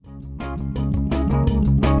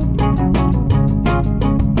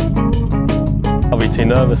I'll be too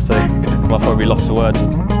nervous to. I'll probably be lost for words.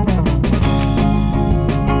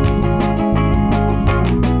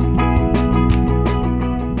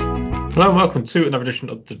 Hello and welcome to another edition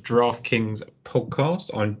of the DraftKings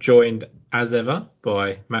podcast. I'm joined as ever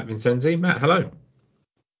by Matt Vincenzi. Matt, hello.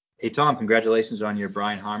 Hey Tom, congratulations on your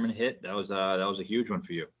Brian Harmon hit. That was a huge one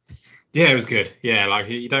for you. Yeah, it was good. Yeah, like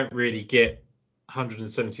you don't really get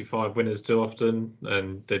 175 winners too often,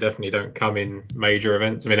 and they definitely don't come in major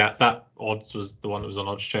events. I mean, that odds was the one that was on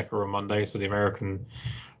Odds Checker on Monday, so the American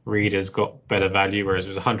readers got better value, whereas it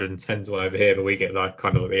was 110 to one over here, but we get like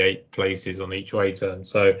kind of like the 8 places on each way term.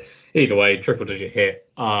 So either way, triple digit hit.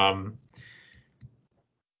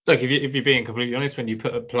 Look, if you're being completely honest, when you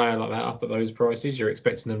put a player like that up at those prices, you're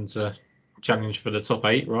expecting them to challenge for the top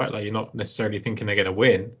 8, right? Like you're not necessarily thinking they're going to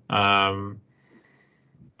win.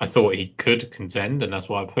 I thought he could contend, and that's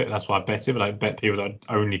why I bet him. And I bet people that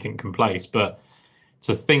I only think can place. But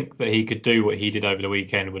to think that he could do what he did over the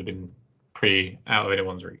weekend would have been pretty out of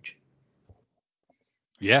anyone's reach.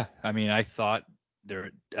 Yeah, I mean, I thought there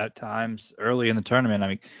at times early in the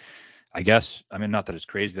tournament. I guess not that it's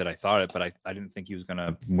crazy that I thought it, but I didn't think he was going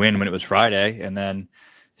to win when it was Friday, and then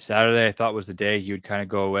Saturday I thought was the day he would kind of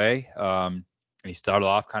go away. And he started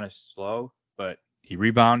off kind of slow, but he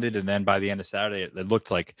rebounded, and then by the end of Saturday, it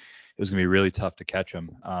looked like it was going to be really tough to catch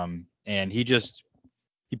him. And he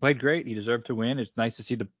played great. He deserved to win. It's nice to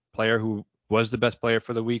see the player who was the best player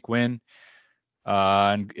for the week win.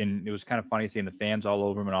 And it was kind of funny seeing the fans all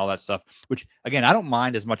over him and all that stuff, which again, I don't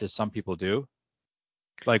mind as much as some people do.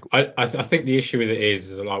 Like I think the issue with it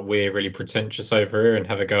is like we're really pretentious over here and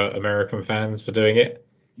have a go at American fans for doing it.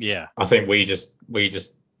 Yeah. I think we just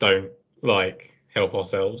don't like help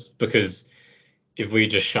ourselves, because if we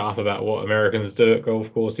just shut up about what Americans do at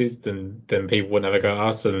golf courses, then people wouldn't have a go at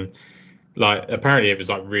us. And like apparently it was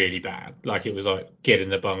like really bad. Like it was like get in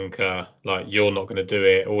the bunker, like you're not going to do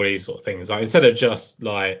it, all these sort of things. Like instead of just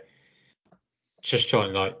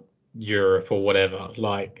chanting like Europe or whatever,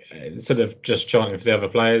 like instead of just chanting for the other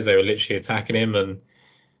players, they were literally attacking him. And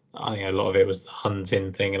I think a lot of it was the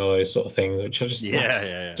hunting thing and all those sort of things, which I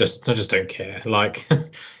just don't care. Like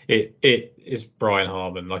it is Brian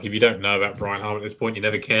Harmon. Like if you don't know about Brian Harmon at this point, you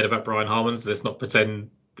never cared about Brian Harmon, so let's not pretend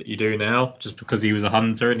that you do now just because he was a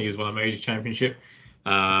hunter and he was won a major championship.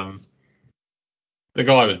 The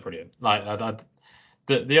guy was brilliant. Like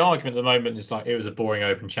the argument at the moment is like it was a boring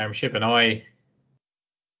Open Championship, and I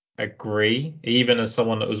agree. Even as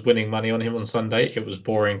someone that was winning money on him on Sunday, it was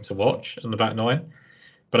boring to watch on the back nine.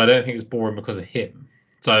 But I don't think it's boring because of him.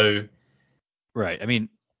 So, right. I mean,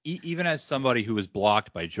 even as somebody who was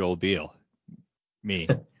blocked by Joel Beal,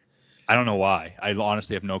 I don't know why. I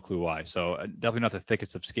honestly have no clue why. So definitely not the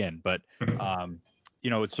thickest of skin. But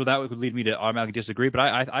so that would lead me to automatically disagree. But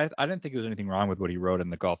I didn't think there was anything wrong with what he wrote in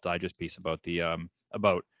the Golf Digest piece about the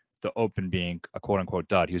Open being a quote unquote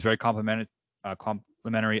dud. He was very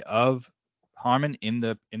complimentary of Harmon in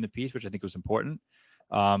the piece, which I think was important.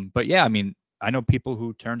 But yeah, I mean, I know people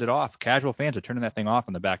who turned it off. Casual fans are turning that thing off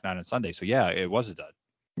on the back nine on Sunday. So yeah, it was a dud.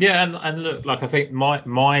 Yeah, and look, like I think my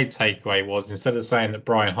takeaway was, instead of saying that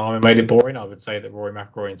Brian Harmon made it boring, I would say that Rory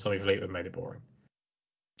McIlroy and Tommy Fleetwood made it boring.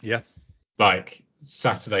 Yeah. Like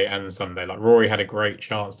Saturday and Sunday. Like Rory had a great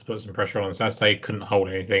chance to put some pressure on Saturday, couldn't hold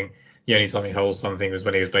anything. The only time he holds something was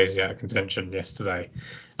when he was basically out of contention yesterday.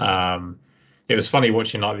 It was funny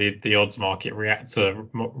watching like the odds market react to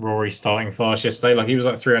Rory starting fast yesterday. Like he was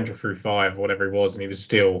like 300 through 5, whatever he was, and he was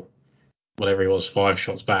still whatever he was 5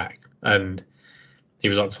 shots back, and he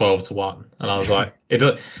was like 12 to 1. And I was like,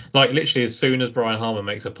 like literally as soon as Brian Harmon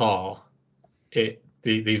makes a par,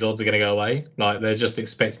 these odds are going to go away. Like they're just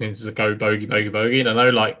expecting him to go bogey, bogey, bogey. And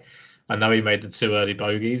I know he made the 2 early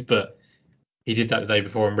bogeys, but he did that the day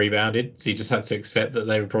before and rebounded, so he just had to accept that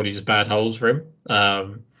they were probably just bad holes for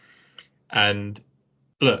him. And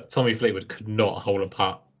look, Tommy Fleetwood could not hold a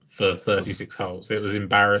putt for 36 holes. It was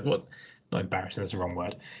embarrassing. Well, not embarrassing, that's the wrong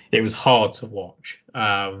word. It was hard to watch.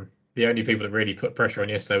 The only people that really put pressure on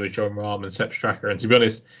yesterday was John Rahm and Sepp Straka. And to be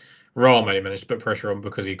honest, Rahm only managed to put pressure on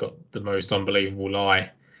because he got the most unbelievable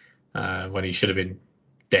lie when he should have been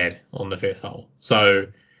dead on the 5th hole. So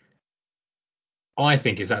I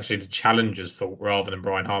think it's actually the challenger's fault rather than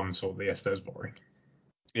Brian Harmon's fault that yesterday was boring.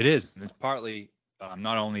 It is. It's partly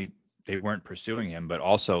not only they weren't pursuing him, but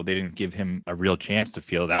also they didn't give him a real chance to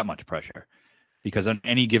feel that much pressure, because on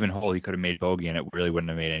any given hole he could have made bogey and it really wouldn't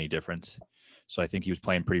have made any difference. So I think he was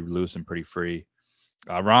playing pretty loose and pretty free.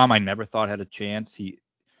 Rahm, I never thought had a chance. I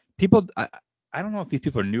don't know if these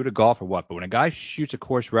people are new to golf or what, but when a guy shoots a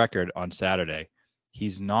course record on Saturday,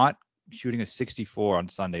 he's not shooting a 64 on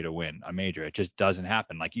Sunday to win a major. It just doesn't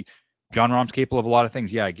happen. Like John Rahm's capable of a lot of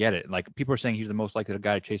things. Yeah, I get it. Like people are saying he's the most likely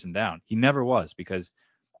guy to chase him down. He never was because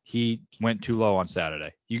he went too low on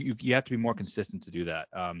Saturday. You have to be more consistent to do that.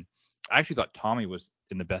 I actually thought Tommy was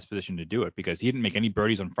in the best position to do it because he didn't make any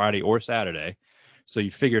birdies on Friday or Saturday. So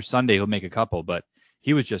you figure Sunday he'll make a couple, but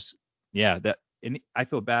he was just, and I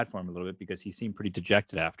feel bad for him a little bit because he seemed pretty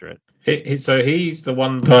dejected after it. So he's the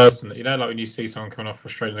one person that, like when you see someone coming off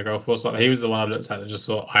frustrated in the golf course, like he was the one I looked at and just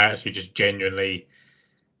thought, I actually just genuinely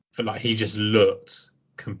feel like he just looked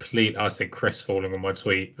complete. I said crestfallen on my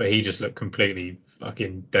tweet, but he just looked completely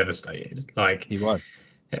fucking devastated. Like He was.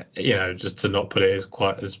 Just to not put it as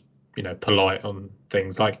quite as polite on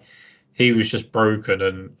things. Like he was just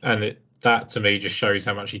broken, and that to me just shows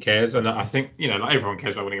how much he cares. And I think like everyone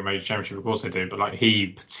cares about winning a major championship, of course they do, but like he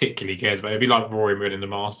particularly cares about it. It'd be like Rory winning the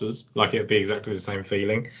Masters, like it'd be exactly the same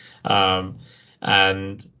feeling.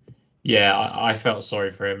 And yeah, I felt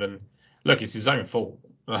sorry for him. And look, it's his own fault.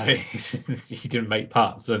 Like he didn't make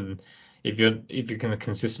putts, and if you're going to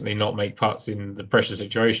consistently not make putts in the pressure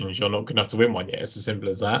situations, you're not good enough to win one yet. It's as simple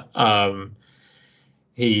as that.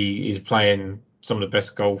 He is playing some of the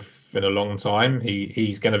best golf in a long time.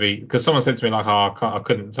 He's going to be, because someone said to me like, I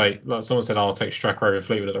couldn't take, like someone said, I'll take Straka over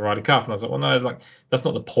Fleetwood at the Ryder Cup, and I was like, well, no, like that's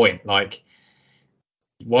not the point. Like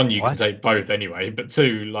one, you can take both anyway, but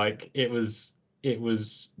two, like it was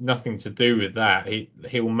nothing to do with that.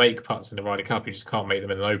 He will make putts in the Ryder Cup. He just can't make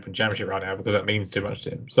them in an Open Championship right now because that means too much to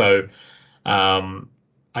him. So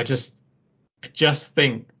I just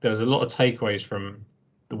think there was a lot of takeaways from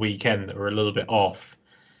the weekend that were a little bit off,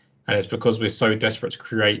 and it's because we're so desperate to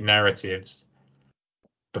create narratives.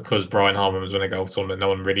 Because Brian Harman was winning a golf tournament, no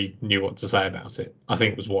one really knew what to say about it. I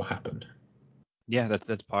think was what happened. Yeah,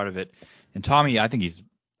 that's part of it. And Tommy, I think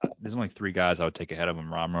there's only 3 guys I would take ahead of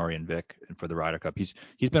him: Ron, Rory, and Vic for the Ryder Cup.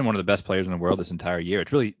 He's been one of the best players in the world this entire year.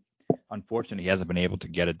 It's really unfortunate he hasn't been able to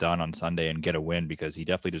get it done on Sunday and get a win because he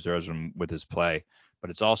definitely deserves them with his play.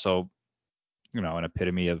 But it's also, an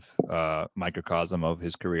epitome of microcosm of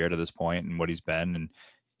his career to this point and what he's been. And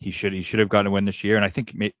he should have gotten a win this year. And I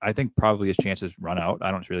think probably his chances run out. I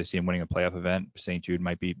don't really see him winning a playoff event. St. Jude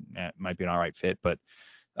might be an all right fit, but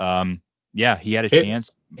yeah, he had a chance.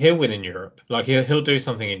 He'll win in Europe. Like he'll do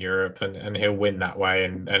something in Europe and he'll win that way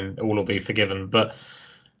and all will be forgiven. But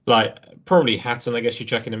like probably Hatton, I guess you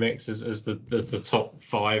check in the mix as the top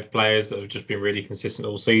 5 players that have just been really consistent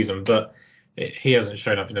all season. But he hasn't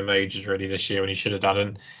shown up in the majors really this year when he should have done.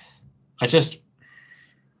 And I just,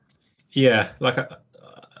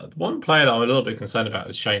 one player that I'm a little bit concerned about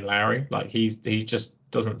is Shane Lowry. Like he just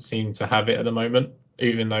doesn't seem to have it at the moment,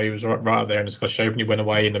 even though he was right up there in the Scottish Open. He went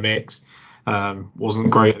away in the mix. Wasn't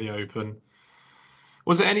great at the Open.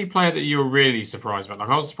 Was there any player that you were really surprised about? Like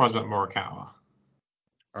I was surprised about Morikawa.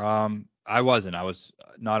 I wasn't. I was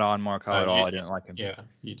not on Morikawa at all. I didn't like him. Yeah,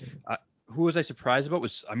 you didn't. Who was I surprised about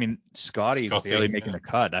Scotty barely making the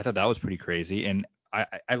cut. I thought that was pretty crazy, and I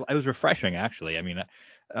was refreshing actually. I mean,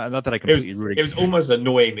 not that I completely rooted. It was almost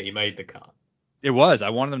annoying that he made the cut. It was. I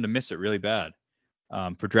wanted them to miss it really bad,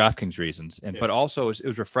 for DraftKings reasons, but also it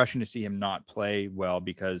was refreshing to see him not play well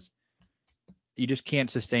because you just can't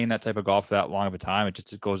sustain that type of golf for that long of a time. It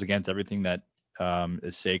just goes against everything that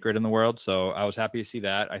is sacred in the world. So I was happy to see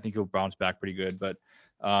that. I think he'll bounce back pretty good. But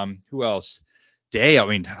who else? Day. I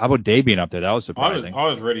mean, how about Day being up there? That was surprising. I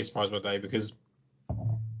was really surprised by Day because,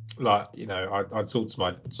 like, I talked to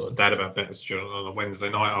my sort of dad about bets on a Wednesday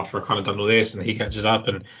night after I kind of done all this, and he catches up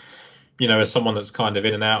and. As someone that's kind of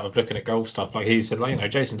in and out of looking at golf stuff, like he said, like,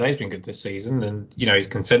 Jason Day's been good this season and, he's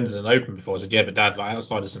contended an Open before. I said, yeah, but Dad, like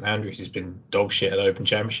outside of St Andrews, he's been dog shit at Open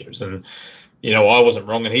Championships. And, I wasn't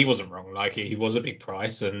wrong and he wasn't wrong. Like he was a big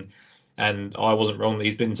price and I wasn't wrong that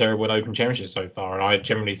he's been terrible in Open Championships so far. And I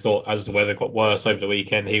generally thought as the weather got worse over the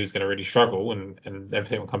weekend, he was going to really struggle and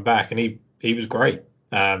everything would come back. And he was great.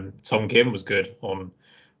 Tom Kim was good on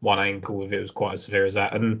one ankle if it was quite as severe as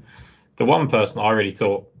that. And the one person I really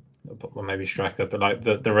thought, well, maybe Straka, but like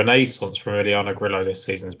the renaissance from Emiliano Grillo this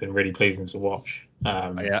season has been really pleasing to watch.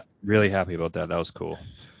 Yeah, really happy about that. That was cool.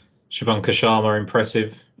 Shubhankar Sharma,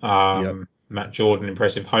 impressive. Matt Jordan,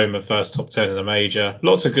 impressive. Homer, first top 10 in the major.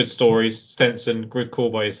 Lots of good stories. Stenson, good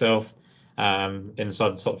call by yourself.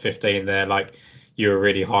 Inside the top 15 there. Like, you were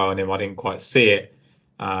really high on him. I didn't quite see it.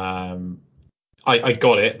 I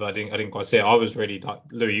got it, but I didn't quite see it. I was really like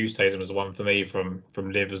Louis Oosthuizen was the one for me from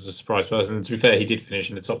Liv as a surprise person. And to be fair, he did finish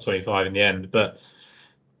in the top 25 in the end. But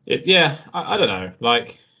I don't know.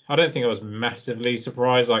 Like I don't think I was massively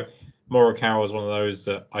surprised. Like Morikawa was one of those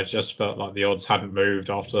that I just felt like the odds hadn't moved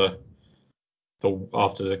after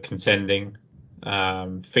the contending.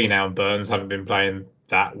 Finau and Burns haven't been playing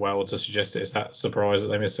that well to suggest it's that surprise that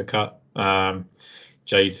they missed a cut.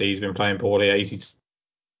 JT's been playing poorly, 82.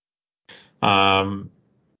 I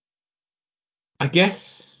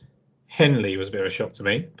guess Henley was a bit of a shock to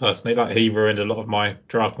me personally. Like, he ruined a lot of my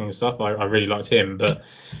drafting stuff. I really liked him, but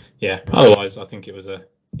yeah, otherwise I think it was a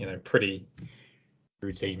pretty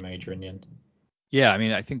routine major in the end. Yeah, I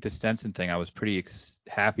mean, I think the Stenson thing, I was pretty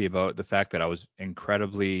happy about the fact that I was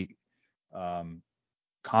incredibly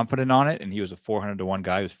confident on it, and he was a 400-1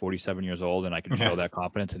 guy who was 47 years old, and I could show that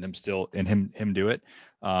confidence in him do it.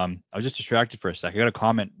 I was just distracted for a second. I got a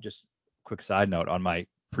comment, just quick side note on my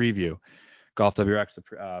preview, Golf WRX,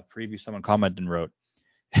 the preview. Someone commented and wrote,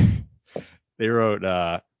 they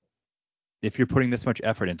wrote, if you're putting this much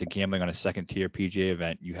effort into gambling on a second tier PGA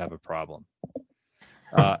event, you have a problem.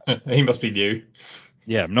 He must be new.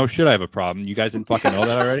 Yeah, no shit, I have a problem. You guys didn't fucking know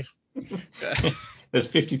that already? There's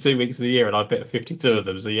 52 weeks of the year, and I bet 52 of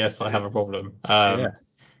them. So yes, I have a problem. Yeah.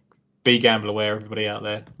 Be gamble aware, everybody out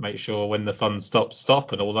there. Make sure when the fun stops,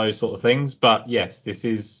 stop, and all those sort of things. But yes, this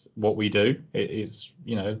is what we do. It is,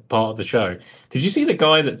 part of the show. Did you see the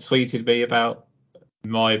guy that tweeted me about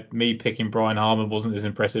me picking Brian Harman wasn't as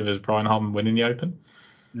impressive as Brian Harman winning the Open?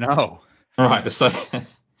 No. Right. So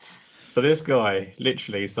this guy,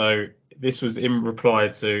 literally, so this was in reply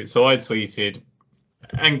to, so I tweeted,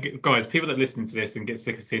 and guys, people that listen to this and get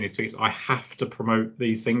sick of seeing these tweets, I have to promote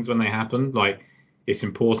these things when they happen. Like, it's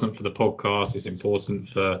important for the podcast, it's important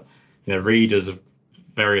for readers of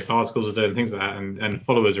various articles are doing things like that, and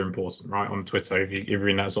followers are important, right, on Twitter if you're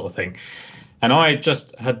in that sort of thing. And I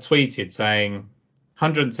just had tweeted saying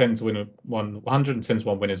 110 to 1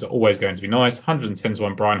 winners are always going to be nice. 110 to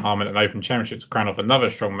 1 Brian Harman at an Open Championship to crown off another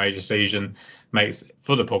strong major season makes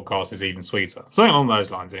for the podcast is even sweeter. Something along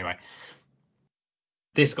those lines, anyway.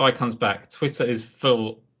 This guy comes back. Twitter is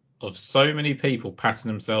full of so many people patting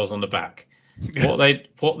themselves on the back.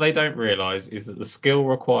 What they don't realise is that the skill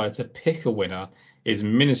required to pick a winner is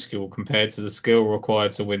minuscule compared to the skill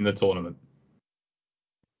required to win the tournament.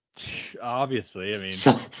 Obviously, I mean.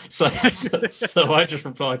 So I just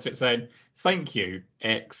replied to it saying, "Thank you,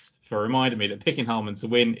 X, for reminding me that picking Harman to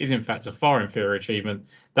win is in fact a far inferior achievement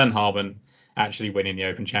than Harman actually winning the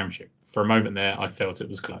Open Championship." For a moment there, I felt it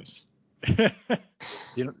was close.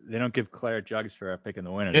 They don't give Claret jugs for picking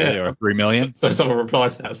the winner, Yeah, do they? Or $3 million. So someone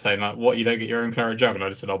replies to that saying, like, "What, you don't get your own Claret jug?" And I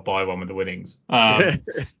just said, "I'll buy one with the winnings." I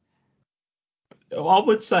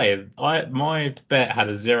would say my bet had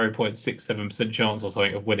a 0.67% chance or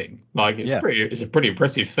something of winning. Like, it's a pretty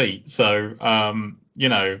impressive feat. So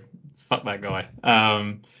fuck that guy.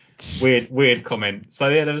 Weird comment. So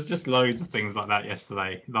yeah, there was just loads of things like that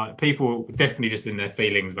yesterday. Like, people definitely just in their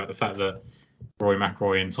feelings about the fact that Rory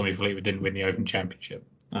McIlroy and Tommy Fleetwood didn't win the Open Championship.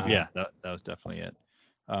 Yeah, that was definitely it.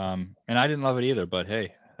 And I didn't love it either, but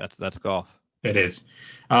hey, that's golf. It is.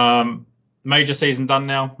 Major season done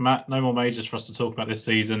now, Matt. No more majors for us to talk about this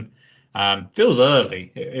season. Feels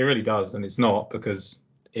early. It really does, and it's not, because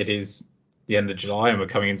it is the end of July and we're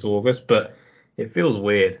coming into August, but it feels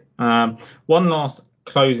weird. One last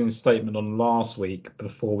closing statement on last week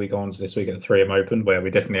before we go on to this week at the 3M Open, where we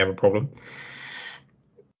definitely have a problem.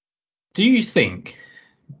 Do you think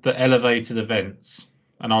that elevated events,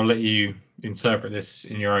 and I'll let you interpret this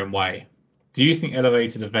in your own way, do you think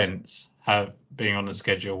elevated events have being on the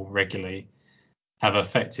schedule regularly have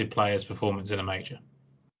affected players' performance in a major?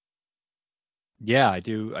 Yeah, I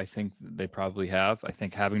do. I think they probably have. I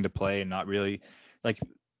think having to play and not really, like,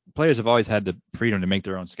 players have always had the freedom to make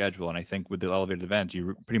their own schedule, and I think with the elevated events,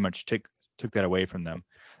 you pretty much took that away from them.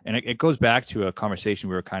 And it goes back to a conversation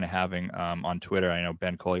we were kind of having on Twitter. I know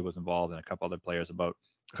Ben Coley was involved and a couple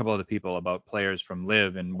other people about players from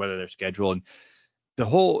Live and whether their schedule and the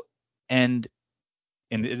whole end.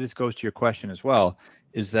 And this goes to your question as well,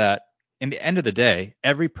 is that in the end of the day,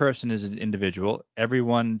 every person is an individual.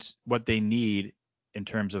 Everyone's what they need in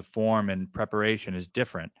terms of form and preparation is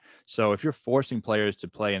different. So if you're forcing players to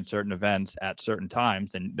play in certain events at certain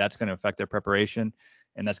times, then that's going to affect their preparation,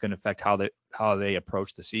 and that's going to affect how they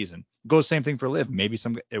approach the season. It goes same thing for Live. Maybe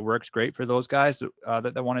it works great for those guys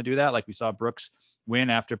that want to do that. Like we saw Brooks win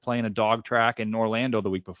after playing a dog track in Orlando the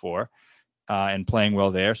week before. And playing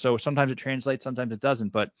well there. So sometimes it translates, sometimes it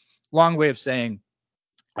doesn't. But long way of saying,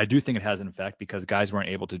 I do think it has an effect because guys weren't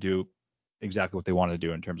able to do exactly what they wanted to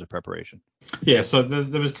do in terms of preparation. Yeah, so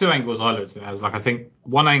there was two angles I looked at it as. Like, I think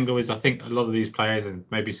one angle is, I think a lot of these players, and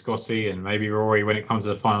maybe Scotty and maybe Rory, when it comes to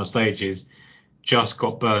the final stages, just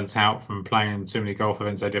got burnt out from playing too many golf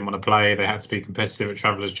events they didn't want to play. They had to be competitive at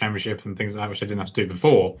Travelers Championship and things like that, which they didn't have to do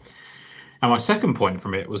before. And my second point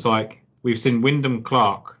from it was, like, we've seen Wyndham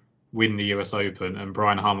Clark win the US Open and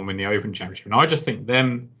Brian Harman win the Open Championship. And I just think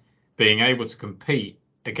them being able to compete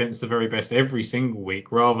against the very best every single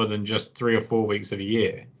week rather than just 3 or 4 weeks of a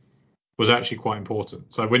year was actually quite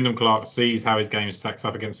important. So Wyndham Clark sees how his game stacks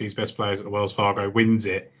up against these best players at the Wells Fargo, wins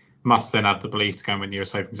it, must then have the belief to go and win the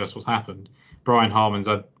US Open because that's what's happened. Brian Harman's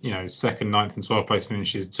had, second, ninth and 12th place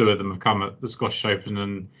finishes. 2 of them have come at the Scottish Open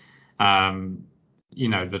and,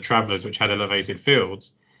 the Travellers, which had elevated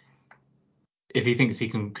fields. If he thinks he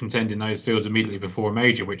can contend in those fields immediately before a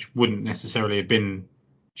major, which wouldn't necessarily have been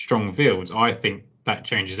strong fields, I think that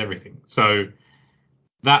changes everything. So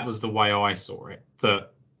that was the way I saw it.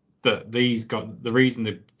 That these got the reason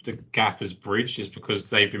the gap has bridged is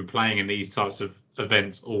because they've been playing in these types of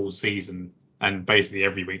events all season, and basically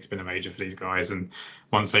every week's been a major for these guys. And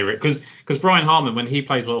once they because Brian Harman, when he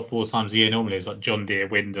plays well 4 times a year, normally it's like John Deere,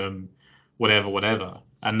 Wyndham, whatever,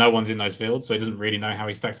 and no one's in those fields, so he doesn't really know how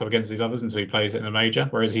he stacks up against these others until he plays it in a major.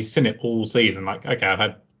 Whereas he's seen it all season. Like, okay, I've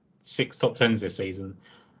had 6 top 10s this season,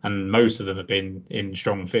 and most of them have been in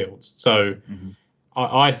strong fields. So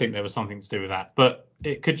I think there was something to do with that, but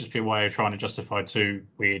it could just be a way of trying to justify 2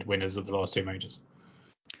 weird winners of the last 2 majors.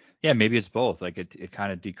 Yeah, maybe it's both. Like it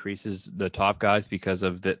kind of decreases the top guys because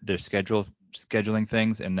of their scheduling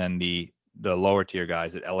things, and then the lower tier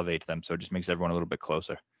guys, it elevates them, so it just makes everyone a little bit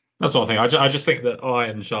closer. That's what I think. I just think that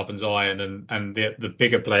iron sharpens iron, and the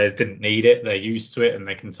bigger players didn't need it. They're used to it, and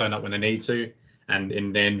they can turn up when they need to, and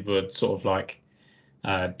in the end were sort of like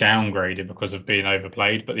downgraded because of being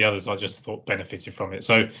overplayed. But the others, I just thought, benefited from it.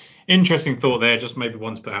 So interesting thought there. Just maybe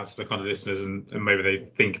one to put out to the kind of listeners, and maybe they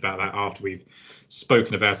think about that after we've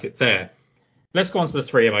spoken about it there. Let's go on to the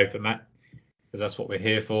 3M Open, Matt, because that's what we're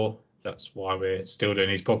here for. That's why we're still doing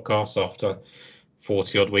these podcasts after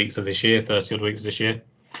 40 odd weeks of this year, 30 odd weeks of this year.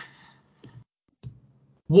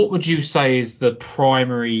 What would you say is the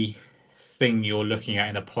primary thing you're looking at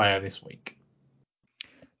in a player this week?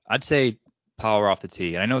 I'd say power off the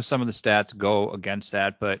tee. And I know some of the stats go against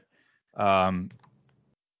that, but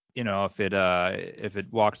if it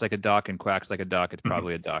walks like a duck and quacks like a duck, it's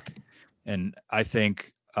probably a duck. And I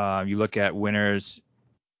think you look at winners,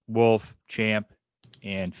 Wolf, Champ,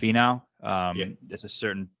 and Finau. There's a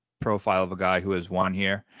certain profile of a guy who has won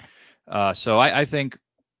here. So I think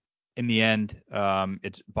in the end,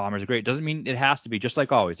 it's Bombers are great. Doesn't mean it has to be, just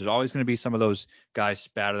like always. There's always going to be some of those guys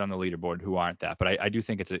spattered on the leaderboard who aren't that. But I do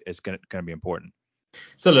think it's going to be important.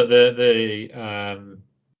 So look, the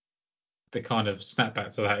kind of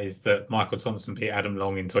snapback to that is that Michael Thompson beat Adam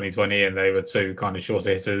Long in 2020, and they were 2 kind of short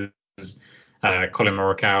hitters. Colin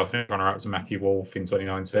Morikawa finished runner-up to Matthew Wolff in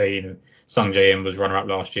 2019, and Sung Jae Im was runner-up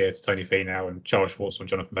last year to Tony Finau, and Charles Schwartz and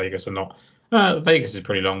Jonathan Vegas are not. Vegas is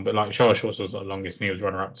pretty long, but like Charles Schwartz was the longest, and he was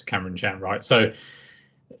runner-up to Cameron Champ, right? So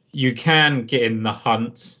you can get in the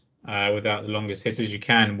hunt without the longest hitters. You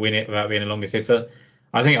can win it without being the longest hitter.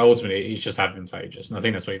 I think ultimately it's just advantageous, and I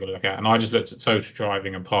think that's what you've got to look at. And I just looked at total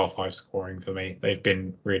driving and par 5 scoring for me. They've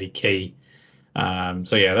been really key.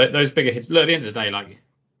 So yeah, those bigger hits. Look, at the end of the day, like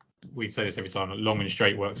we say this every time, long and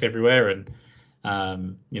straight works everywhere. And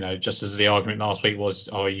just as the argument last week was,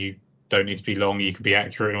 you don't need to be long, you can be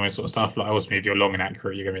accurate and all that sort of stuff. Like ultimately, if you're long and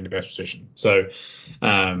accurate, you're going to be in the best position. So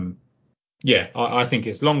I think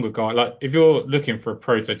it's longer guy. Like if you're looking for a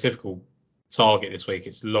prototypical target this week,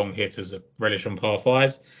 it's long hitters that relish on par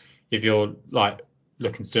 5s. If you're like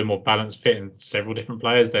looking to do a more balanced fit in several different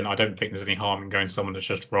players, then I don't think there's any harm in going to someone that's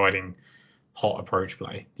just riding hot approach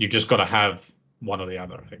play. You've just got to have one or the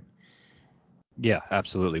other, I think. Yeah,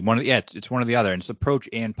 absolutely. It's one or the other, and it's approach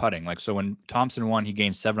and putting. Like so, when Thompson won, he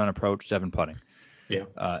gained 7 on approach, 7 putting. Yeah.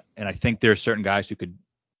 And I think there are certain guys who could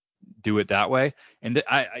do it that way. And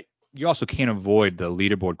you also can't avoid the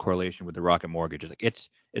leaderboard correlation with the Rocket Mortgage. Like it's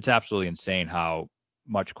absolutely insane how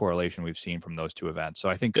much correlation we've seen from those 2 events. So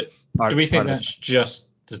I think. Do we think that's just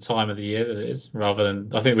the time of the year that it is, rather than?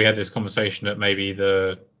 I think we had this conversation that maybe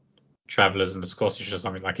the Travellers and the Scottish or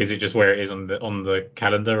something. Like, is it just where it is on the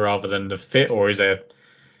calendar rather than the fit, or is there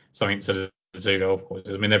something to the 2 golf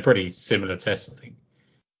courses? I mean, they're pretty similar tests, I think.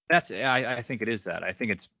 I think it is that. I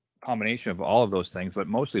think it's a combination of all of those things, but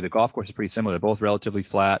mostly the golf course is pretty similar. They're both relatively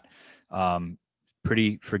flat,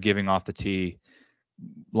 pretty forgiving off the tee.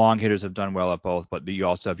 Long hitters have done well at both, but you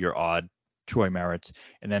also have your odd Troy Merritts,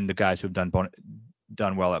 and then the guys who've done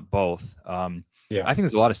well at both. I think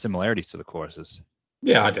there's a lot of similarities to the courses.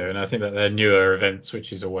 Yeah, I do, and I think that they're newer events,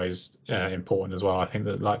 which is always important as well. I think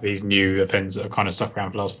that like these new events that have kind of stuck around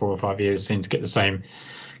for the last 4 or 5 years seem to get the same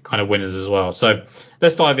kind of winners as well. So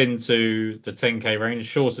let's dive into the 10K range.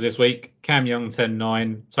 Shorter this week: Cam Young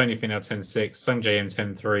 10.9, Tony Finau 10.6, Sung Jae Im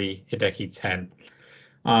 10.3, Hideki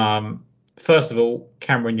 10. First of all,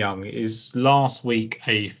 Cameron Young, is last week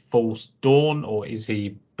a false dawn, or is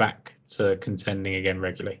he back to contending again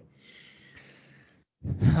regularly?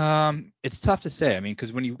 It's tough to say. I mean,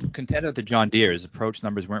 because when you contended at the John Deere, his approach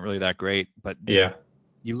numbers weren't really that great. But Yeah.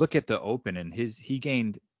 you look at the Open, and he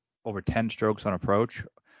gained over 10 strokes on approach,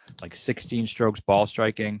 like 16 strokes ball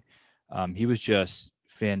striking. He was just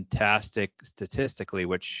fantastic statistically,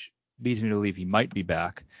 which leads me to believe he might be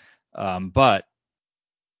back. But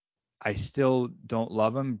I still don't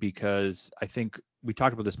love him because I think we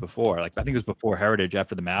talked about this before. Like I think it was before Heritage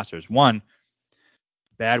after the Masters. One,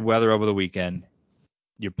 bad weather over the weekend.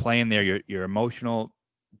 You're playing there. You're emotional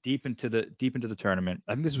deep into the tournament.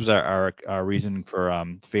 I think this was our reason for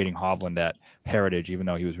fading Hovland at Heritage, even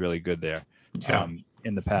though he was really good there Yeah.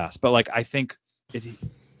 in the past. But like I think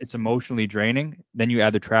it's emotionally draining. Then you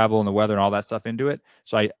add the travel and the weather and all that stuff into it.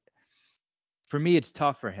 So for me, it's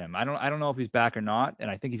tough for him. I don't know if he's back or not, and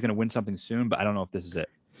I think he's going to win something soon, but I don't know if this is it.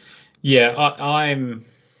 Yeah,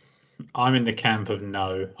 I'm in the camp of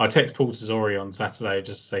no. I text Paul Tesori on Saturday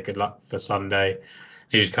just to say good luck for Sunday.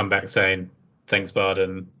 He just come back saying thanks, bud,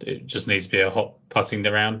 and it just needs to be a hot putting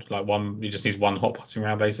round, like one. He just needs one hot putting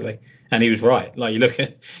round basically, and he was right. Like you look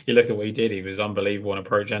at what he did. He was unbelievable on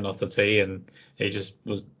approach and off the tee, and he just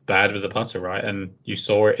was bad with the putter, right? And you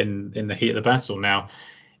saw it in the heat of the battle. Now,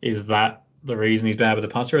 is that the reason he's bad with the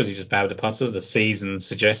putter? Is he just bad with the putter? The season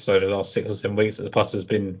suggests over the last 6 or 7 weeks that the putter's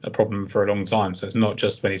been a problem for a long time. So it's not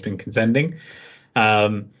just when he's been contending.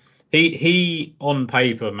 He on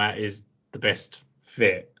paper, Matt, is the best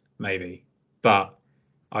fit, maybe. But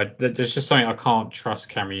there's just something I can't trust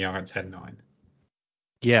Cameron Young at 10-9.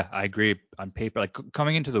 Yeah, I agree on paper. Like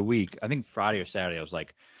coming into the week, I think Friday or Saturday, I was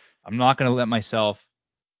like, I'm not going to let myself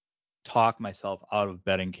talk myself out of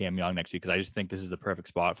betting Cam Young next week because I just think this is the perfect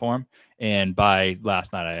spot for him. And by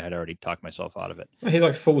last night, I had already talked myself out of it. He's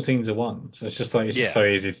like 14-1, so it's just Yeah. so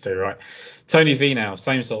easy to do, right? Tony V now,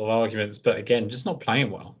 same sort of arguments, but again, just not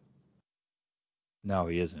playing well. No,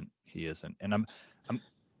 he isn't. He isn't. And I'm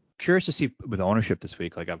curious to see with ownership this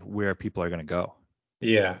week, like where people are going to go.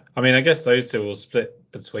 Yeah, I mean, I guess those two will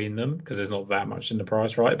split between them because there's not that much in the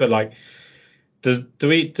price, right? But like, does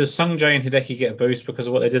Sungjae and Hideki get a boost because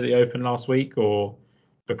of what they did at the Open last week, or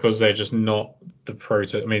because they're just not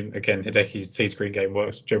the I mean, again, Hideki's tee to green game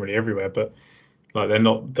works generally everywhere, but like they're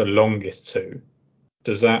not the longest two.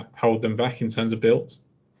 Does that hold them back in terms of builds?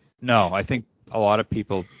 No, I think a lot of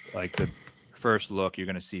people like the first look, you're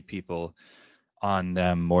going to see people on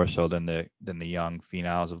them more so than the young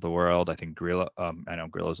phenoms of the world. I think Grillo, I know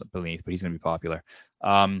Grillo's beneath, but he's going to be popular.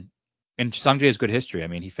 And Sungjae has good history. I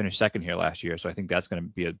mean, he finished second here last year, so I think that's going to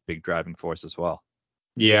be a big driving force as well.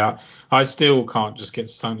 Yeah, I still can't just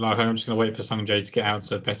get like I'm just going to wait for Sungjae to get out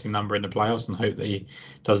to a betting number in the playoffs and hope that he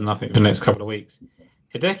does nothing for the next couple of weeks.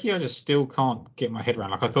 Hideki, I just still can't get my head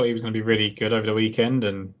around. Like I thought he was going to be really good over the weekend,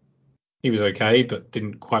 and he was okay, but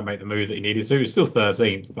didn't quite make the move that he needed to. He was still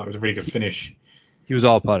 13th. That was a really good finish. He was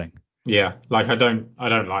all putting. Yeah, like I don't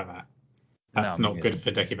like that. That's No, not good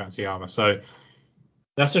for Hideki Matsuyama. So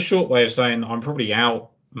that's a short way of saying I'm probably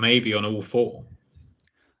out maybe on all four.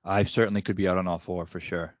 I certainly could be out on all four for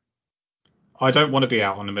sure. I don't want to be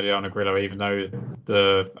out on Emiliano Grillo, even though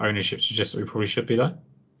the ownership suggests that we probably should be there.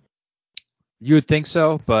 You would think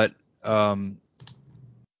so, but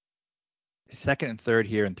second and third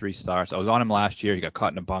here in 3 starts. I was on him last year. He got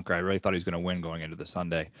caught in a bunker. I really thought he was going to win going into the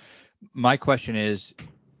Sunday. My question is,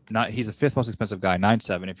 he's the 5th most expensive guy,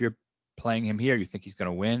 9.7. If you're playing him here, you think he's going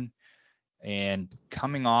to win. And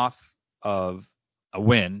coming off of a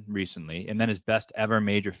win recently, and then his best ever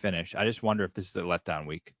major finish, I just wonder if this is a letdown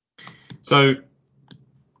week. So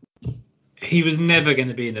he was never going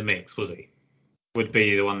to be in the mix, was he? Would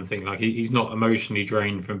be the one thing. Like he's not emotionally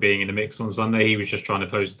drained from being in the mix on Sunday. He was just trying to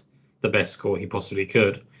post the best score he possibly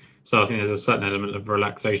could. So I think there's a certain element of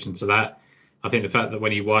relaxation to that. I think the fact that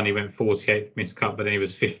when he won, he went 48th missed cut, but then he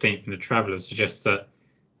was 15th in the Travellers suggests that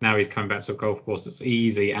now he's coming back to a golf course that's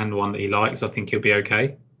easy and one that he likes. I think he'll be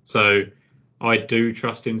okay. So I do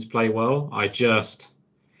trust him to play well. I just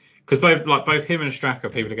because both him and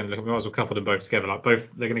Straka, people are going to look at. We might as well couple them both together. Like both,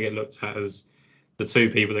 they're going to get looked at as the two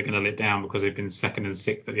people that are going to let down because they've been 2nd and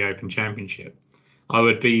 6th at the Open Championship. I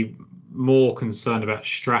would be more concerned about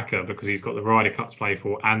Straka because he's got the Ryder Cup to play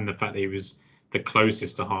for and the fact that he was the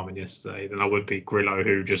closest to Harman yesterday than I would be Grillo,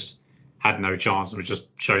 who just had no chance and was just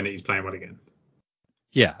showing that he's playing well again.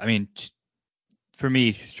 Yeah, I mean, for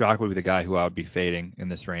me, Straka would be the guy who I would be fading in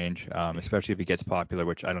this range, especially if he gets popular,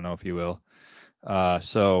 which I don't know if he will.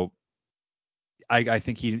 So I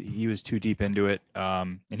think he was too deep into it,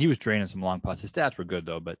 and he was draining some long putts. His stats were good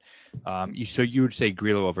though, but you would say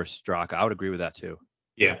Grillo over Straka. I would agree with that too.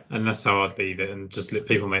 Yeah, and that's how I'd leave it, and just let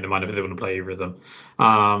people make the mind if they want to play either of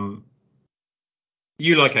them.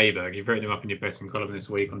 You like Aberg. You've written him up in your betting column this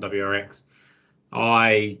week on WRX.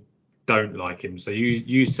 I don't like him, so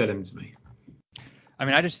you sell him to me. I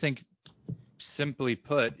mean, I just think, simply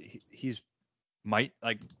put, he's might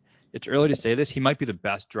like. It's early to say this. He might be the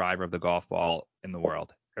best driver of the golf ball in the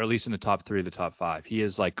world, or at least in the top 3 of the top 5. He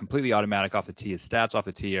is like completely automatic off the tee. His stats off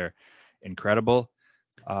the tee are incredible.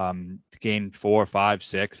 To gain 4, 5,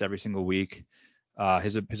 6 every single week.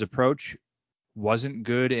 His approach wasn't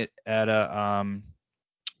good at a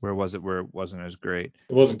where was it where it wasn't as great.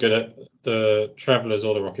 It wasn't good at the Travelers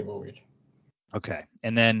or the Rocket Mortgage. Okay,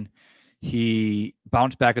 and then he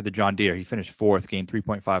bounced back at the John Deere. He finished 4th, gained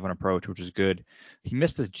 3.5 on approach, which is good. He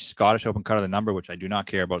missed the Scottish Open cut of the number, which I do not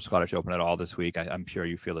care about Scottish Open at all this week. I'm sure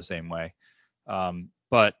you feel the same way.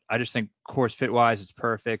 But I just think course fit wise, it's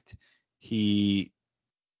perfect.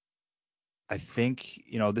 I think,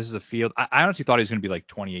 this is a field. I honestly thought he was going to be like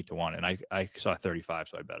 28-1, and I saw 35,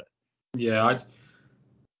 so I bet it. Yeah,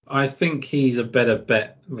 I think he's a better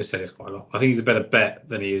bet. We've said this quite a lot. I think he's a better bet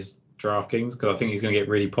than he is DraftKings because I think he's going to get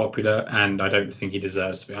really popular, and I don't think he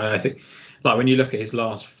deserves to be. I think, like when you look at his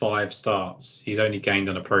last 5 starts, he's only gained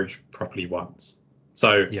an approach properly once.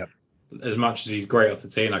 So yeah, as much as he's great off the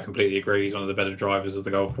tee, and I completely agree, he's one of the better drivers of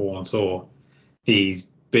the Golf War on tour.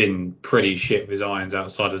 He's been pretty shit with his irons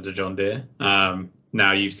outside of the John Deere.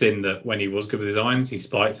 Now you've seen that when he was good with his irons, he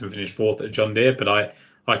spiked and finished 4th at John Deere, but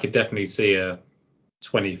I could definitely see a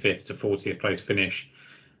 25th to 40th place finish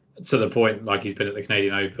to the point like he's been at the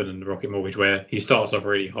Canadian Open and the Rocket Mortgage where he starts off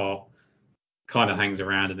really hot, kind of hangs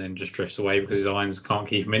around and then just drifts away because his irons can't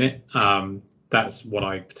keep him in it. That's what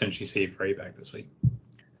I potentially see for A-Bag this week.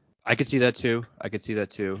 I could see that too.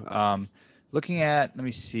 Looking at, let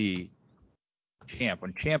me see,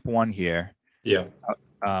 when Champ won here. Yeah.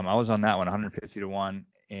 I was on that one, 150-1,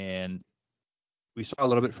 and we saw a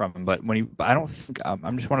little bit from him, but I don't think,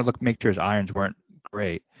 I'm just want to make sure his irons weren't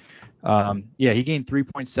great. He gained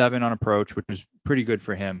 3.7 on approach, which was pretty good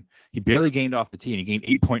for him. He barely gained off the tee, and he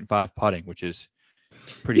gained 8.5 putting, which is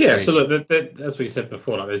pretty crazy. So look, as we said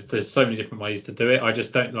before, like there's so many different ways to do it. I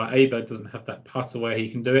just don't like A-Bag doesn't have that putter where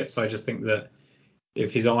he can do it. So I just think that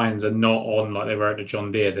if his irons are not on like they were at the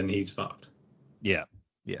John Deere, then he's fucked. Yeah.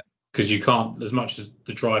 Because you can't, as much as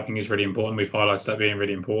the driving is really important, we've highlighted that being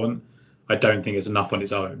really important. I don't think it's enough on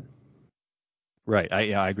its own. Right.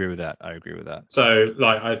 I agree with that. So,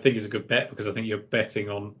 like, I think it's a good bet because I think you're betting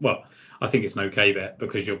on. Well, I think it's an okay bet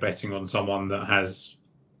because you're betting on someone that has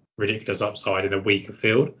ridiculous upside in a weaker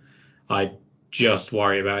field. I just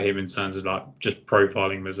worry about him in terms of like just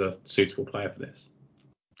profiling him as a suitable player for this.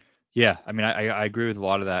 Yeah, I mean, I agree with a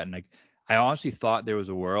lot of that, and like, I honestly thought there was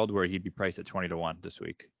a world where he'd be priced at 20-1 this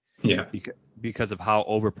week. Yeah. Because of how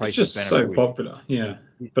overpriced it's just he's been. So popular. Yeah.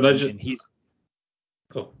 But and he's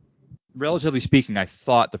cool. Relatively speaking, I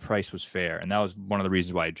thought the price was fair, and that was one of the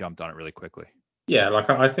reasons why I jumped on it really quickly. Yeah, like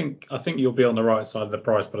I think you'll be on the right side of the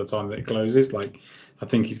price by the time that it closes. Like I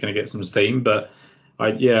think he's going to get some steam, but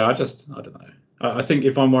I don't know. I think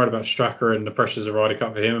if I'm worried about Stracker and the pressures of Ryder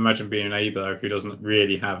Cup for him, imagine being an A-Berg who doesn't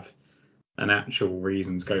really have an actual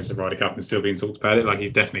reason to go to the Ryder Cup and still being talked about it. Like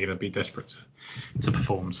he's definitely going to be desperate to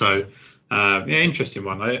perform. So interesting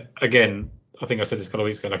one. I think I said this a couple of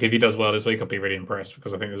weeks ago. Like if he does well this week, I'll be really impressed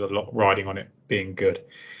because I think there's a lot riding on it being good.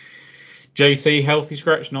 JT healthy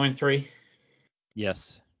scratch 9-3.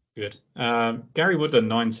 Yes. Good. Gary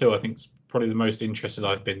Woodland 9-2. I think is probably the most interested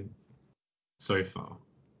I've been so far.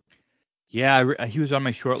 Yeah, he was on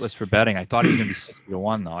my short list for betting. I thought he was going to be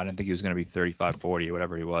 60-1 though. I didn't think he was going to be 35-40 or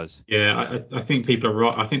whatever he was. Yeah, I think people are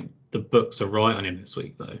right. I think the books are right on him this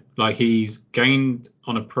week though. Like he's gained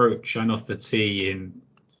on approach and off the tee in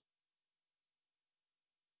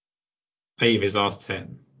 8 of his last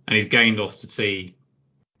 10, and he's gained off the tee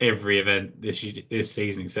every event this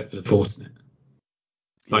season except for the Fortinet.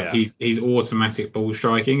 Like he's automatic ball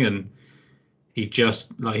striking, and he's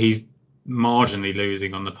marginally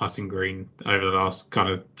losing on the putting green over the last kind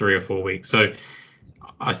of 3 or 4 weeks. So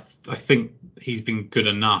I think he's been good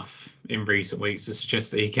enough in recent weeks to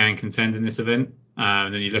suggest that he can contend in this event.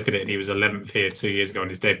 And then you look at it, and he was 11th here 2 years ago on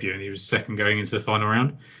his debut, and he was second going into the final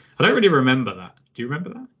round. I don't really remember that. Do you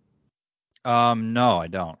remember that? No, I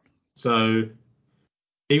don't. So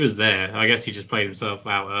he was there. I guess he just played himself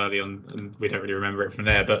out early on, and we don't really remember it from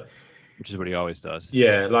there. But which is what he always does.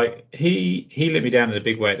 Yeah, like he let me down in a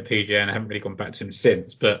big way at the PGA, and I haven't really gone back to him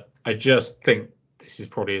since. But I just think this is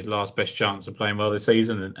probably his last best chance of playing well this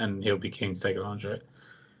season, and he'll be keen to take advantage of it.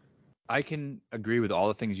 I can agree with all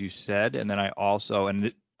the things you said, and then I also,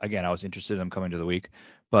 again, I was interested in him coming to the week,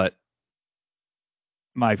 but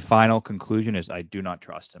my final conclusion is I do not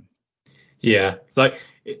trust him. Yeah, like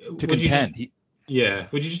to contend. Would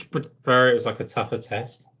you just prefer it as like a tougher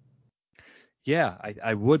test? Yeah,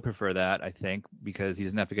 I would prefer that, I think, because he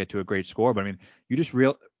doesn't have to get to a great score. But I mean, you just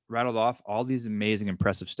rattled off all these amazing,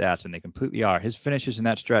 impressive stats, and they completely are. His finishes in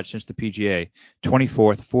that stretch since the PGA: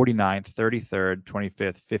 24th, 49th, 33rd,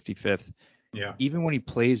 25th, 55th. Yeah. Even when he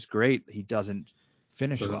plays great, he doesn't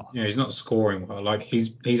finish Doesn't, well. you know, he's not scoring well. Like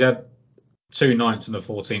he's had 2 9ths and a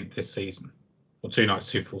 14th this season, or 2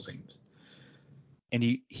 9ths, 2 14ths. And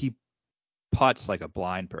he putts like a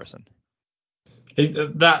blind person.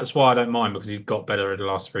 That's why I don't mind, because he's got better in the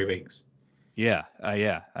last 3 weeks. Yeah,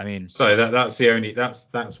 yeah. I mean, So that's the only that's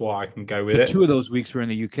why I can go with but it. 2 of those weeks were in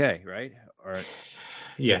the UK, right? Or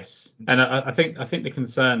Yes, and I think the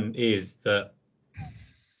concern is that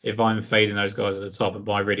if I'm fading those guys at the top, and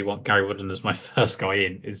I really want Gary Woodland as my first guy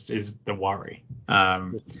in, is the worry.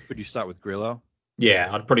 would you start with Grillo? Yeah,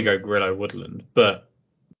 I'd probably go Grillo Woodland, but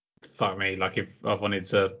fuck me, like if I wanted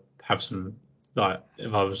to have some, like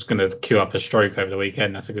if I was going to queue up a stroke over the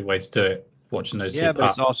weekend, that's a good way to do it. Watching those two Yeah, but putt.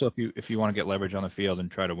 it's also if you want to get leverage on the field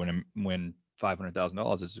and try to win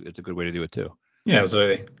 $500,000, it's a good way to do it too. Yeah,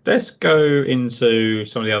 absolutely. Let's go into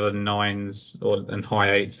some of the other nines and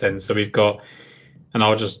high eights then. So we've got, and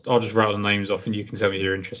I'll just rattle the names off, and you can tell me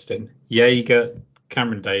you're interested in. Jaeger,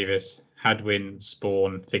 Cameron Davis, Hadwin,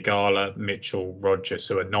 Spawn, Thigala, Mitchell, Rogers,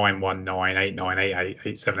 who are 9-1-9, 8-9, 8-8,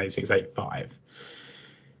 8-7, 8-6, 8-5.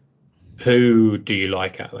 Who do you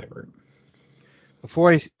like out of that group?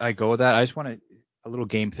 Before I go with that, I just want a little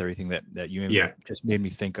game theory thing that you just made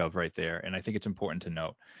me think of right there, and I think it's important to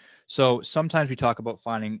note. So sometimes we talk about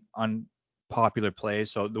finding unpopular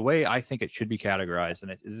plays. So the way I think it should be categorized,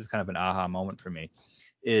 and this is kind of an aha moment for me,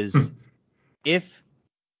 is if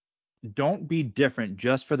don't be different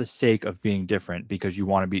just for the sake of being different because you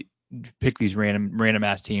want to pick these random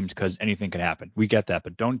ass teams because anything can happen. We get that,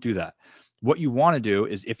 but don't do that. What you want to do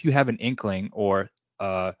is if you have an inkling or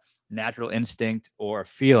a natural instinct or a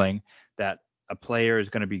feeling that a player is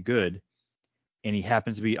going to be good and he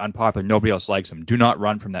happens to be unpopular, nobody else likes him, do not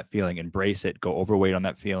run from that feeling. Embrace it, go overweight on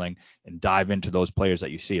that feeling, and dive into those players that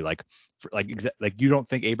you see. Like you don't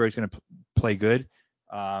think Aberg's going to play good,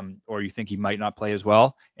 or you think he might not play as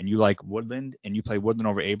well, and you like Woodland and you play Woodland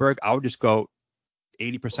over Aberg, I would just go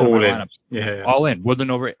 80% of my All in. lineups, Yeah. all in Woodland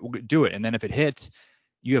over, do it, and then if it hits,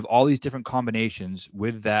 you have all these different combinations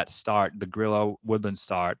with that start, the Grillo Woodland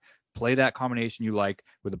start. Play that combination you like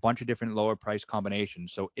with a bunch of different lower price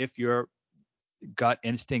combinations. So if your gut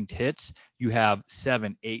instinct hits, you have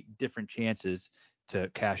 7-8 different chances to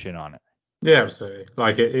cash in on it. Yeah, absolutely.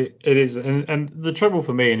 Like it is, and the trouble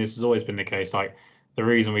for me, and this has always been the case, like the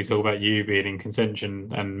reason we talk about you being in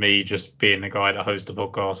contention and me just being the guy that hosts the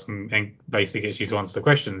podcast and basically gets you to answer the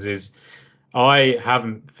questions, is I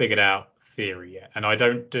haven't figured out theory yet, and I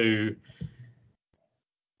don't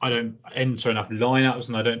enter enough lineups,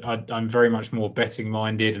 and I'm very much more betting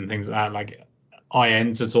minded and things like that. Like I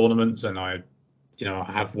enter tournaments, and I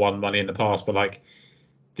have won money in the past, but like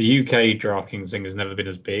the UK DraftKings thing has never been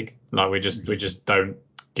as big. Like we just don't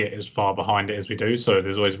get as far behind it as we do. So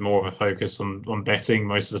there's always more of a focus on betting.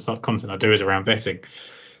 Most of the stuff content I do is around betting.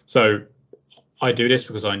 So I do this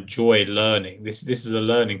because I enjoy learning. This is a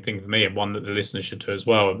learning thing for me, and one that the listeners should do as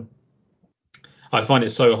well. I find it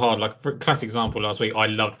so hard. Like, for a classic example, last week I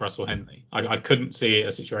loved Russell Henley. I couldn't see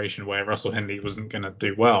a situation where Russell Henley wasn't going to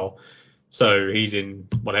do well. So he's in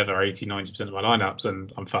whatever 80, 90% of my lineups,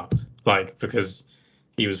 and I'm fucked. Like, because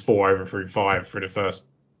he was 4 over through 5 from the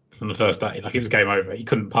first day. Like, it was game over. He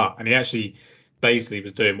couldn't putt, and he actually basically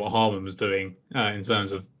was doing what Harman was doing in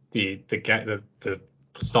terms of the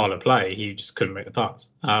style of play. He just couldn't make the putts.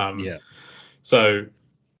 So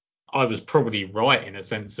I was probably right in a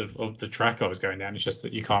sense of the track I was going down. It's just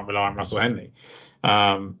that you can't rely on Russell Henley.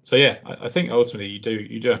 So yeah, I think ultimately you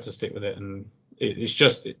do have to stick with it, and it's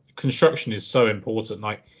just construction is so important.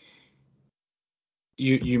 Like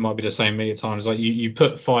you might be the same me at times. Like you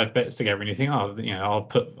put 5 bets together and you think, oh, I'll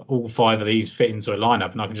put all 5 of these fit into a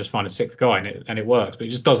lineup and I can just find a 6th guy and it works. But it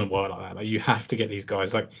just doesn't work like that. Like you have to get these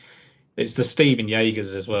guys. Like it's the Steven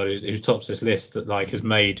Jaegers as well who tops this list that like has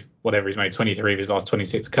made whatever he's made 23 of his last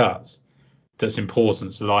 26 cuts. That's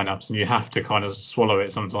important to lineups, and you have to kind of swallow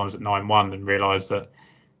it sometimes at 9-1 and realise that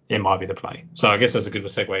it might be the play. So I guess that's a good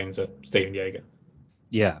segue into Steven Jaeger.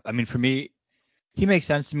 Yeah, I mean for me, he makes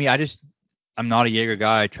sense to me. I'm not a Jaeger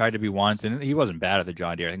guy. I tried to be once, and he wasn't bad at the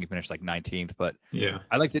John Deere. I think he finished like 19th, but Yeah,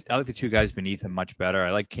 I like the 2 guys beneath him much better.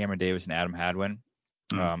 I like Cameron Davis and Adam Hadwin.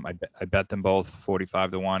 I bet them both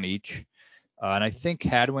 45-1 each. And I think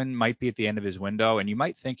Hadwin might be at the end of his window, and you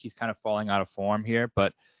might think he's kind of falling out of form here,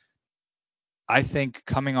 but I think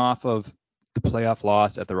coming off of the playoff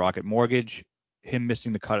loss at the Rocket Mortgage, him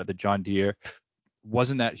missing the cut at the John Deere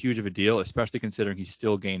wasn't that huge of a deal, especially considering he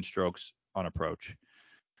still gained strokes on approach.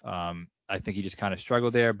 I think he just kind of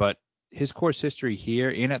struggled there, but his course history here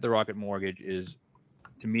and at the Rocket Mortgage is,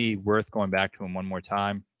 to me, worth going back to him one more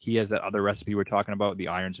time. He has that other recipe we're talking about, the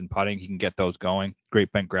irons and putting. He can get those going.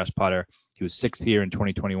 Great bent grass putter. He was 6th here in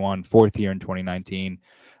 2021, 4th here in 2019.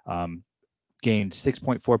 Gained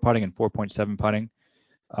 6.4 putting and 4.7 putting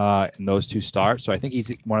in those 2 starts. So I think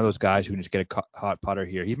he's one of those guys who can just get a hot putter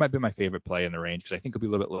here. He might be my favorite play in the range because I think he'll be a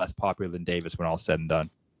little bit less popular than Davis when all's said and done.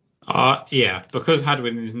 Yeah, because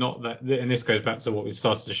Hadwin is not that, and this goes back to what we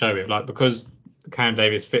started to show with, like, because Cam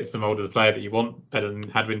Davis fits the mold of the player that you want better than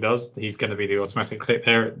Hadwin does. He's going to be the automatic clip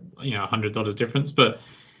there at $100 difference. But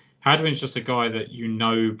Hadwin's just a guy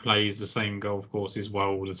that plays the same golf courses well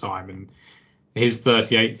all the time, and his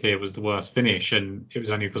 38th here was the worst finish, and it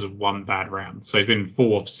was only because of one bad round. So he's been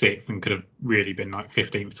 4th, 6th, and could have really been like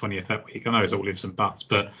 15th, 20th that week. I know it's all ifs and buts,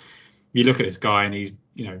 but you look at this guy and he's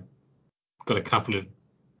got a couple of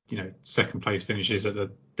second place finishes at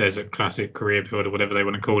the Desert Classic, Career Builder, whatever they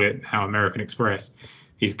want to call it, how American Express.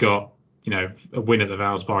 He's got, a win at the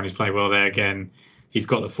Valspar and he's played well there again. He's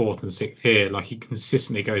got the 4th and 6th here. Like, he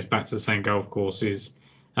consistently goes back to the same golf courses.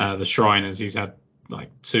 The Shriners, he's had like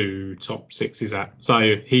 2 top 6s at.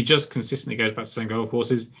 So he just consistently goes back to the same golf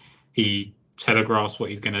courses. He telegraphs what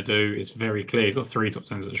he's going to do. It's very clear. He's got 3 top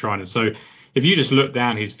 10s at the Shriners. So if you just look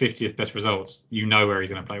down his 50th best results, you know where he's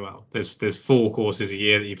going to play well. There's 4 courses a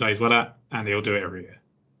year that he plays well at, and he'll do it every year.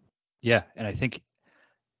 Yeah, and I think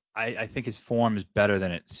his form is better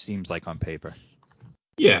than it seems like on paper.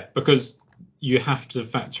 Yeah, because you have to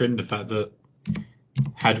factor in the fact that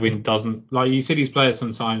Hadwin doesn't, like, you see these players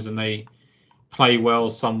sometimes and they play well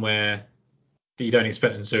somewhere that you don't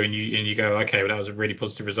expect them to, and you go, okay, well, that was a really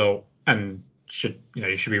positive result, and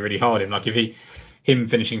you should be really hard on him. Like, if him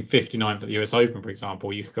finishing 59th at the US Open, for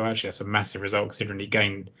example, you could go, actually, that's a massive result considering he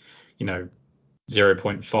gained,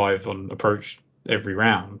 0.5 on approach every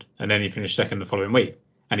round, and then he finished second the following week,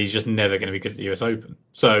 and he's just never going to be good at the US Open.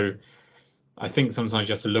 So I think sometimes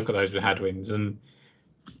you have to look at those with Hadwins, and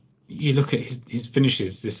you look at his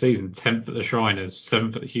finishes this season: 10th at the Shriners,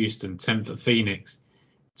 7th at the Houston, 10th at Phoenix,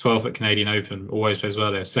 12th at Canadian Open, always plays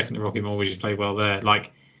well there. 2nd at Rocky Mortgage, he's played well there.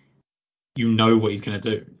 Like, you know what he's going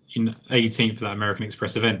to do. 18th for that American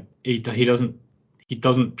Express event. He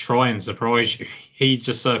doesn't try and surprise you. He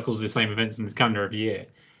just circles the same events in his calendar every year.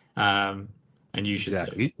 And you should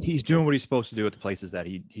too. He's doing what he's supposed to do at the places that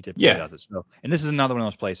he typically does it. So, and this is another one of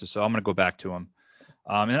those places. So I'm going to go back to him.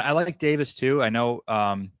 And I like Davis too. I know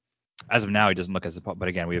as of now he doesn't look as a, but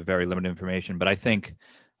again, we have very limited information. But I think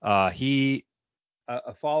a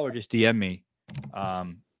follower just DM'd me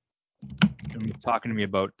and was talking to me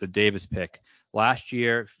about the Davis pick. Last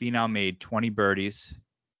year, Finau made 20 birdies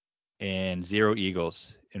and 0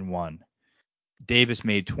 eagles and 1. Davis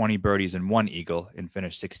made 20 birdies and 1 eagle and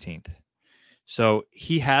finished 16th. So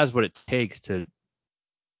he has what it takes to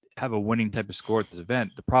have a winning type of score at this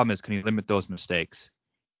event. The problem is, can he limit those mistakes?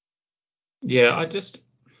 Yeah,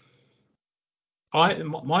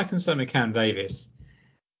 my concern with Cam Davis,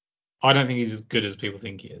 I don't think he's as good as people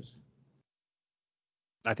think he is.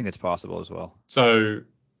 I think it's possible as well. So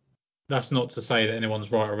that's not to say that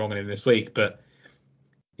anyone's right or wrong on him this week, but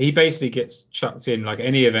he basically gets chucked in like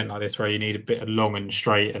any event like this where you need a bit of long and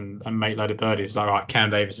straight and make a load of birdies. Like, right, Cam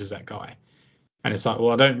Davis is that guy. And it's like,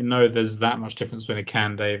 well, I don't know there's that much difference between a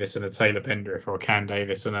Cam Davis and a Taylor Pendrith, or a Cam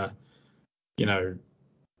Davis and a,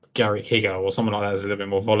 Gary Higgo or someone like that is a little bit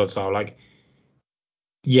more volatile. Like,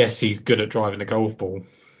 yes, he's good at driving the golf ball,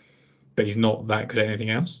 but he's not that good at anything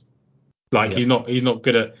else. Like, he's not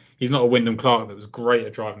a Wyndham Clark that was great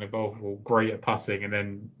at driving the golf ball, great at putting, and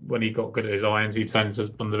then when he got good at his irons, he turned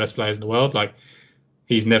into one of the best players in the world. Like,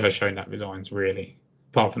 he's never shown that with his irons, really,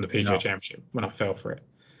 apart from the PGA Championship when I fell for it.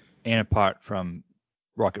 And apart from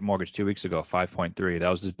Rocket Mortgage 2 weeks ago, 5.3. That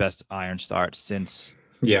was his best iron start since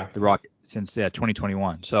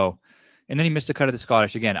 2021. So, and then he missed a cut of the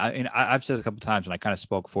Scottish again. I've said it a couple of times, and I kind of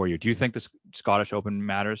spoke for you. Do you think the Scottish Open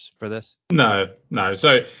matters for this? No.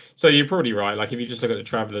 So you're probably right. Like, if you just look at the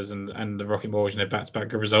Travellers and the Rocket Mortgage and their back-to-back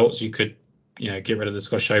good results, you could, get rid of the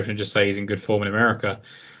Scottish Open and just say he's in good form in America.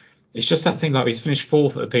 It's just that thing, like, he's finished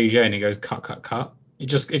 4th at the PGA and he goes cut. It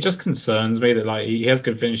just concerns me that, like, he has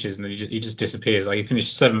good finishes and then he just disappears. Like, he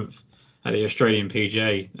finished 7th at the Australian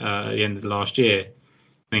PGA at the end of the last year.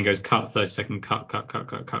 Then goes cut,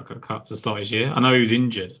 32nd, cut to start his year. I know he was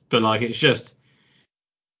injured, but, like, it's just,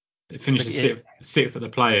 it finishes sixth at the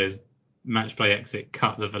Players, match play exit,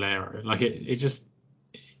 cut the Valero. Like, it just.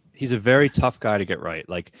 He's a very tough guy to get right.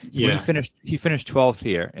 Like, when he finished 12th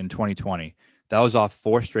here in 2020. That was off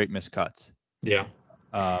 4 straight missed cuts. Yeah.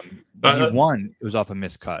 When he won, it was off a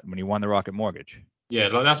missed cut when he won the Rocket Mortgage. Yeah,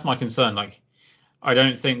 like that's my concern. Like, I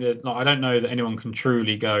don't think that, like, I don't know that anyone can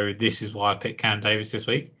truly go, this is why I picked Cam Davis this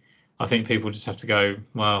week. I think people just have to go,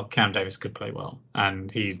 well, Cam Davis could play well, and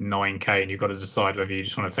he's 9K, and you've got to decide whether you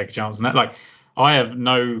just want to take a chance on that. Like, I have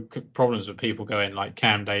no problems with people going like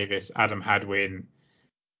Cam Davis, Adam Hadwin,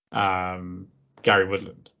 Gary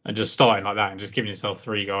Woodland, and just starting like that and just giving yourself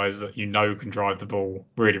three guys that you know can drive the ball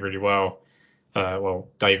really, really well. Well,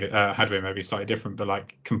 David Hadwin may be slightly different, but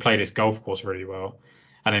like can play this golf course really well,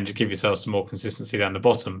 and then just give yourself some more consistency down the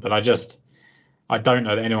bottom. But I don't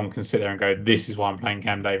know that anyone can sit there and go, this is why I'm playing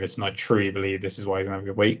Cam Davis, and I truly believe this is why he's gonna have a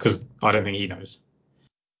good week, because I don't think he knows.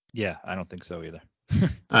 Yeah, I don't think so either.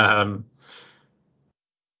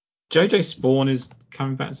 JJ Spawn is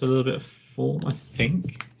coming back to a little bit of form, I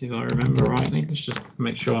think, if I remember rightly. Let's just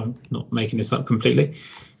make sure I'm not making this up completely.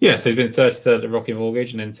 Yeah, so he's been 33rd at the Rocky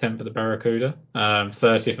Mortgage and then 10th at the Barracuda,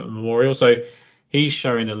 30th at Memorial. So he's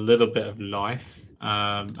showing a little bit of life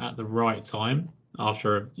at the right time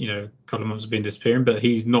after a couple of months of being disappearing. But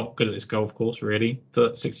he's not good at this golf course, really.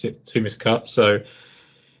 62 missed cuts, so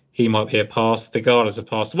he might be a pass. The Gardas a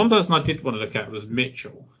pass. The one person I did want to look at was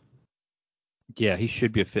Mitchell. Yeah, he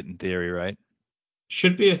should be a fit in theory, right?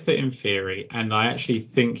 Should be a fit in theory, and I actually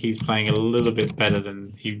think he's playing a little bit better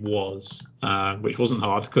than he was, which wasn't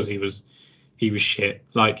hard because he was shit.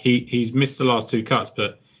 Like he's missed the last two cuts,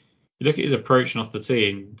 but you look at his approach off the tee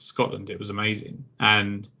in Scotland, it was amazing.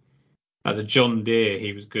 And at the John Deere,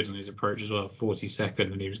 he was good on his approach as well,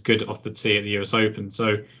 42nd, and he was good off the tee at the US Open.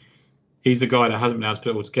 So he's the guy that hasn't been able to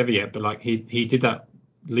put it all together yet, but like he did that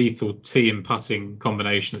lethal tee and putting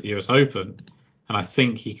combination at the US Open. And I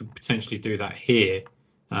think he could potentially do that here,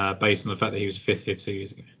 based on the fact that he was fifth here 2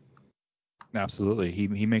 years ago. Absolutely.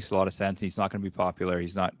 He makes a lot of sense. He's not going to be popular.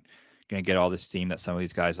 He's not going to get all this steam that some of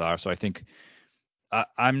these guys are. So I think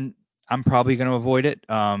I'm probably going to avoid it.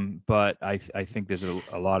 But I think there's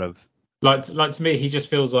a lot of like to me, he just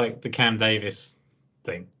feels like the Cam Davis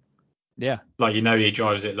thing. Yeah. Like he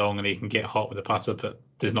drives it long and he can get hot with a putter, but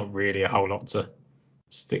there's not really a whole lot to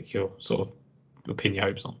stick your sort of pin your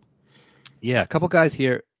hopes on. Yeah, a couple guys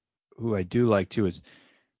here who I do like too is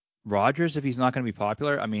Rogers. If he's not going to be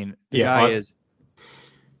popular, I mean, I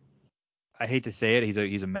hate to say it,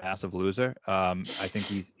 he's a massive loser. I think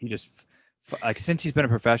he just like since he's been a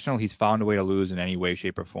professional, he's found a way to lose in any way,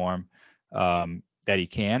 shape, or form that he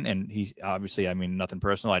can. And he's obviously, I mean, nothing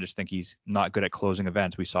personal. I just think he's not good at closing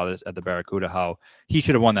events. We saw this at the Barracuda, how he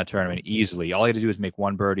should have won that tournament easily. All he had to do was make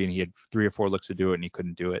one birdie, and he had 3 or 4 looks to do it, and he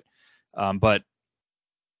couldn't do it. But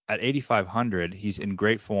at 8,500, he's in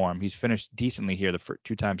great form. He's finished decently here the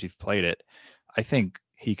 2 times he's played it. I think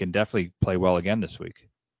he can definitely play well again this week.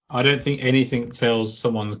 I don't think anything tells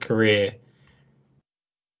someone's career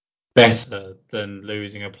better than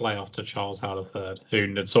losing a playoff to Charles Howell III, who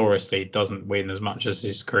notoriously doesn't win as much as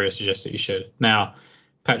his career suggests that he should. Now,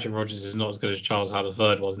 Patrick Rogers is not as good as Charles Howell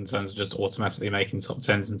III was in terms of just automatically making top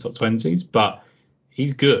 10s and top 20s, but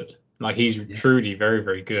he's good. Like, he's truly very,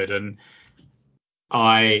 very good. And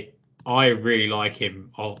I really like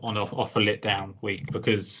him off a lit down week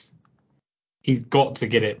because he's got to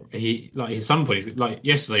get it. At some point, like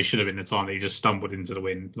yesterday should have been the time that he just stumbled into the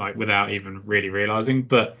wind, like without even really realizing.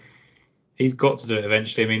 But he's got to do it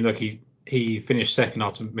eventually. I mean, look, he finished second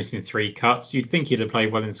after missing 3 cuts. You'd think he'd have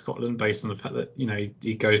played well in Scotland based on the fact that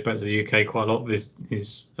he goes back to the UK quite a lot with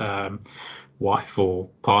his wife or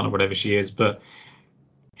partner, whatever she is. But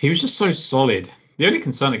he was just so solid. The only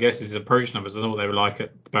concern, I guess, is his approach numbers. I don't know what they were like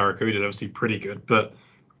at the Barracuda. They're obviously pretty good, but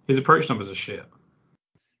his approach numbers are shit.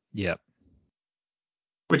 Yeah.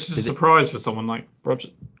 Which is a surprise for someone like Roger.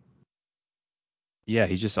 Yeah,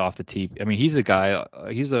 he's just off the tee. I mean, he's a guy.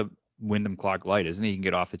 He's a Wyndham Clark light, isn't he? He can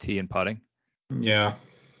get off the tee and putting. Yeah.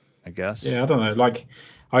 I guess. Yeah, I don't know. Like,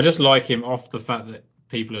 I just like him off the fact that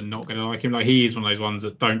people are not going to like him. Like, he is one of those ones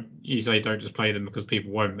that don't just play them because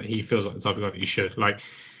people won't, but he feels like the type of guy that you should. Like,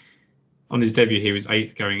 on his debut, he was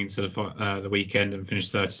 8th going into the weekend and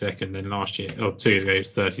finished 32nd. Then last year, or 2 years ago, he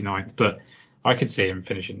was 39th. But I could see him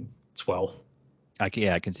finishing 12th. I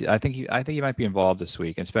can see. I think he might be involved this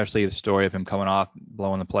week, especially the story of him coming off,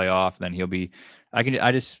 blowing the play off. Then he'll be.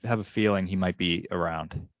 I just have a feeling he might be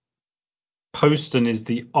around. Poston is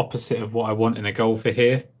the opposite of what I want in a golfer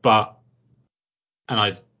here, but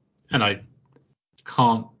I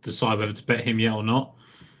can't decide whether to bet him yet or not.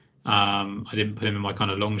 I didn't put him in my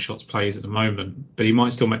kind of long shots plays at the moment, but he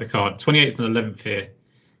might still make the card. 28th and 11th here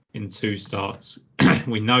in 2 starts.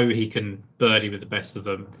 We know he can birdie with the best of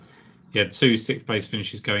them. He had 2 6th place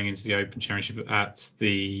finishes going into the Open Championship at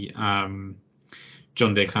the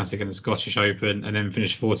John Deere Classic and the Scottish Open, and then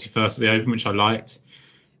finished 41st at the Open, which I liked.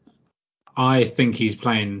 I think he's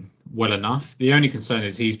playing well enough. The only concern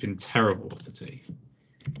is he's been terrible off the tee.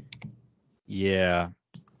 Yeah.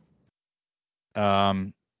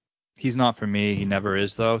 He's not for me. He never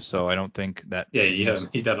is though. So I don't think that. Yeah, you don't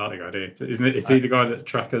like the guy, do you? Isn't it? Is he the guy that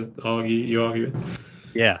trackers you argue with?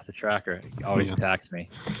 Yeah, the tracker always attacks me,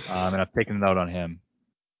 and I've taken it out on him.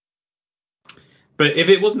 But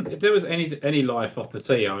if there was any life off the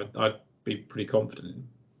tee, I'd be pretty confident.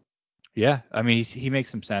 Yeah, I mean he makes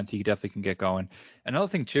some sense. He definitely can get going. Another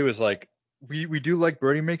thing too is like we do like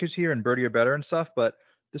birdie makers here and birdie are better and stuff, but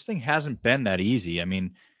this thing hasn't been that easy. I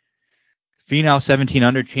mean, Finau 17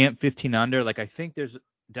 under, Champ 15 under. Like I think there's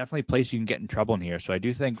definitely a place you can get in trouble in here. So I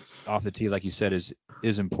do think off the tee, like you said,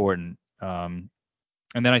 is important. And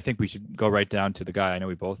then I think we should go right down to the guy I know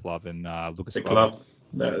we both love, and Lucas Glover.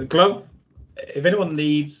 The glove. If anyone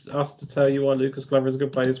needs us to tell you why Lucas Glover is a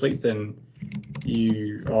good player this week, then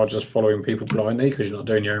you are just following people blindly because you're not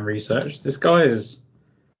doing your own research. This guy is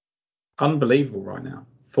unbelievable right now.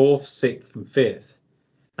 4th, 6th, and 5th.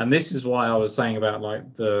 And this is why I was saying about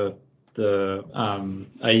like the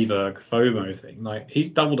Aberg FOMO thing. Like he's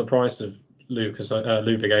double the price of Ludwig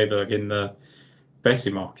Aberg in the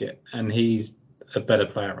betting market, and he's a better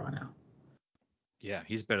player right now. Yeah,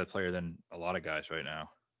 he's a better player than a lot of guys right now.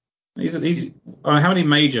 He's how many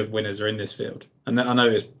major winners are in this field? And I know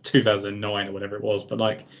it's 2009 or whatever it was, but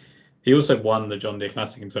like he also won the John Deere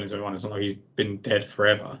Classic in 2021. It's not like he's been dead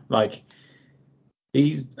forever. Like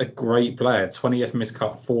he's a great player. 20th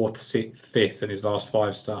miscut, 4th, 6th, 5th in his last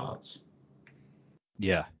 5 starts.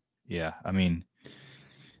 Yeah. I mean,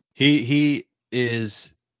 he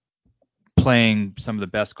is playing some of the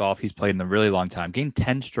best golf he's played in a really long time. Gained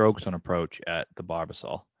 10 strokes on approach at the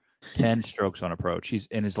Barbasol. 10 strokes on approach. He's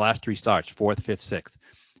in his last 3 starts, 4th, 5th,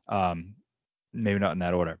 6th. Maybe not in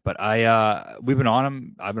that order, but we've been on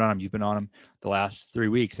him. I've been on him. You've been on him the last 3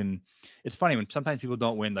 weeks, and it's funny when sometimes people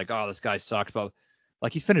don't win. Like, oh, this guy sucks. But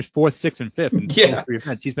like he's finished 4th, 6th, and 5th in 3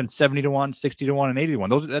 events. He's been 70-1, 60-1, and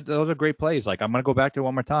 80-1. Those are great plays. Like I'm gonna go back to it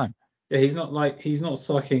one more time. Yeah, he's not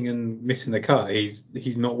sucking and missing the cut.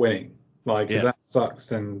 He's not winning. Like if that sucks,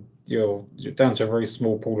 then you're down to a very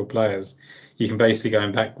small pool of players. You can basically go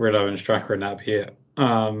and back Grillo and Stracker and that'd be it.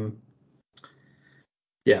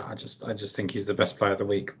 Yeah, I just think he's the best player of the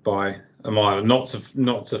week by a mile. Not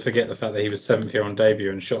to forget the fact that he was 7th here on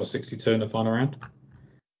debut and shot a 62 in the final round.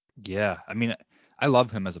 Yeah, I mean, I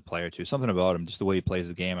love him as a player too. Something about him, just the way he plays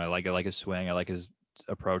the game. I like his swing. I like his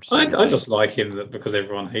approach. I just like him because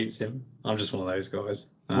everyone hates him. I'm just one of those guys.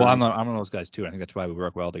 Well, I'm one of those guys too. I think that's why we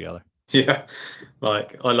work well together. Yeah,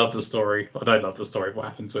 like I love the story. I don't love the story of what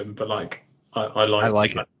happened to him, but like I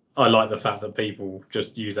like it. I like the fact that people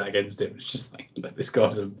just use that against him. It's just like, look, this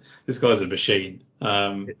guy's a machine.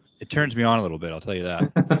 It turns me on a little bit, I'll tell you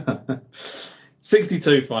that.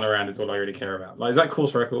 62 final round is all I really care about. Like, is that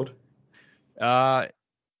course record? I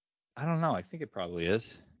don't know. I think it probably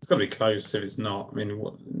is. It's got to be close if it's not. I mean,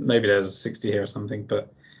 maybe there's a 60 here or something.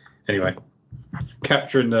 But anyway,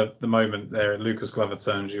 capturing the moment there, Lucas Glover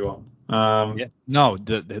turns you on. Yeah. No,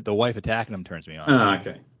 the wife attacking him turns me on.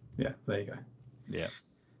 Okay. Yeah, there you go. Yeah.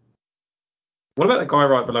 What about the guy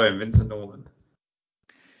right below him, Vincent Norman?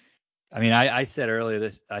 I mean, I said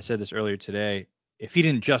this earlier today. If he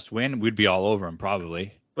didn't just win, we'd be all over him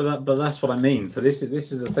probably. But that's what I mean. So this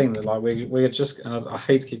is the thing that like we're just, and I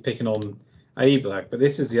hate to keep picking on Aberg, but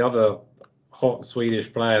this is the other hot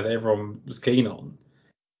Swedish player that everyone was keen on.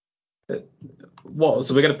 What?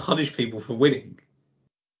 So we're going to punish people for winning?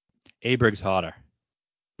 Aberg's hotter.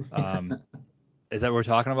 Is that what we're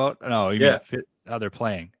talking about? No, you mean how they're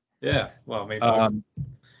playing? Yeah. Well, I mean,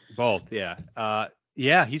 both. Yeah.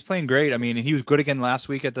 Yeah, he's playing great. I mean, he was good again last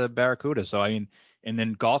week at the Barracuda. So I mean, and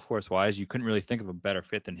then golf course wise, you couldn't really think of a better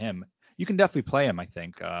fit than him. You can definitely play him, I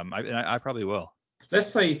think. I probably will. Let's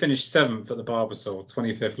say he finished 7th at the Barbasol,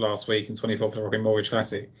 25th last week, and 24th at the Rocket Mortgage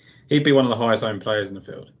Classic. He'd be one of the highest owned players in the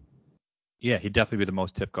field. Yeah, he'd definitely be the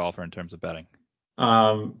most tipped golfer in terms of betting.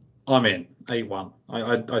 I'm in 8-1.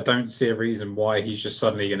 I don't see a reason why he's just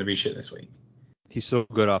suddenly going to be shit this week. He's so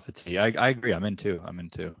good off the tee. I agree. I'm in too.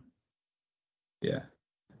 Yeah,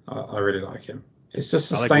 I really like him. It's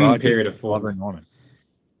just a sustained period of form. Norman.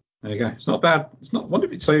 There you go. It's not bad. It's not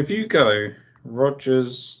wonderful. So if you go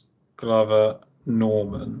Rogers, Glover,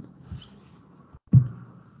 Norman,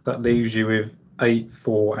 that leaves you with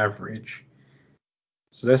 8-4 average.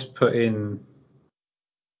 So let's put in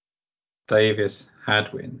Davis,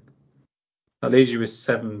 Hadwin. That leaves you with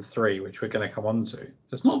 7-3, which we're going to come on to.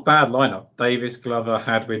 It's not a bad lineup. Davis, Glover,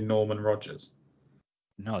 Hadwin, Norman, Rogers.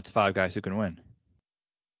 No, it's 5 guys who can win.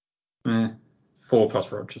 4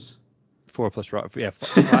 plus Rogers. 4 plus Rogers.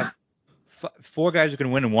 Yeah, four guys who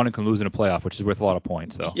can win and one who can lose in a playoff, which is worth a lot of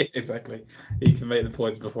points. So Yeah, exactly. He can make the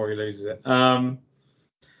points before he loses it.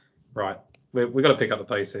 Right. We've got to pick up the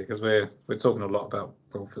pace here because we're talking a lot about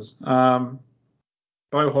golfers. Bo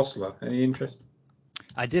Hostler, any interest?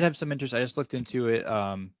 I did have some interest. I just looked into it.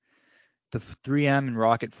 The 3M and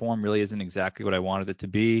rocket form really isn't exactly what I wanted it to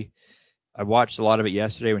be. I watched a lot of it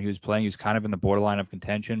yesterday when he was playing. He was kind of in the borderline of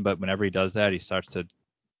contention, but whenever he does that, he starts to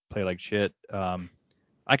play like shit.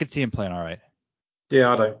 I could see him playing all right.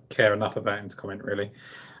 Yeah, I don't care enough about him to comment really.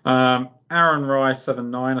 Aaron Rye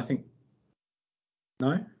 7-9, I think.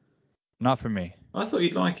 No, Not for me. I thought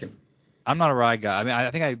you'd like him. I'm not a ride guy. I mean,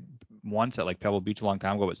 I think I once at like Pebble Beach a long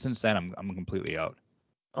time ago, but since then I'm completely out.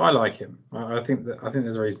 I like him. I think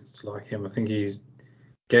there's reasons to like him. I think he's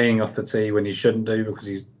gaining off the tee when he shouldn't do because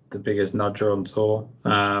he's the biggest nudger on tour.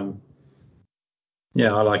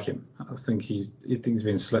 Yeah, I like him. I think he's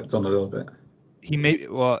been slept on a little bit.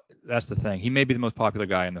 Well, that's the thing. He may be the most popular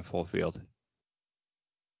guy in the full field.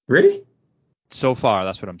 Really? So far,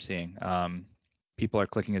 that's what I'm seeing. People are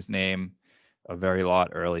clicking his name a very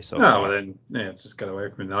lot early so No, far. well then, yeah, just get away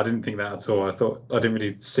from him. I didn't think that at all. I didn't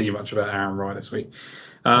really see much about Aaron Wright this week.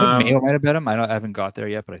 I think Mayo might have bet him. I haven't got there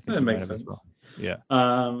yet, but I think That he might makes have sense. as well.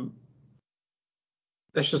 Yeah.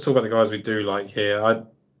 Let's just talk about the guys we do like here.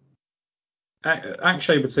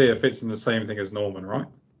 Akshay Bhatia fits in the same thing as Norman, right?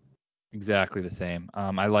 Exactly the same.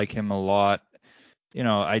 I like him a lot.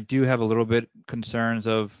 I do have a little bit concerns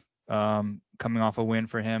of coming off a win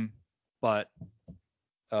for him, but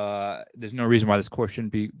there's no reason why this course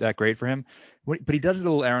shouldn't be that great for him. But he does a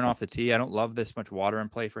little errant off the tee. I don't love this much water in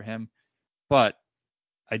play for him, but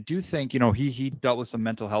I do think he dealt with some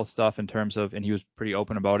mental health stuff in terms of, and he was pretty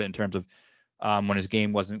open about it in terms of when his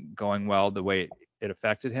game wasn't going well, the way it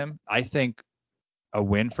affected him. I think a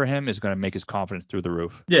win for him is going to make his confidence through the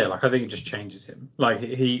roof. Yeah, I think it just changes him.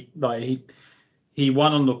 He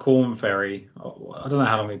won on the Corn Ferry. I don't know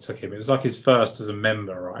how long it took him. It was like his first as a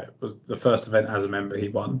member, right? It was the first event as a member he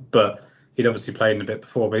won, but he'd obviously played in a bit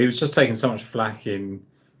before. But he was just taking so much flack in,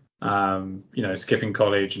 skipping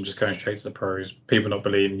college and just going straight to the pros. People not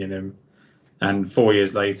believing in him, and 4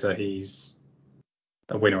 years later, he's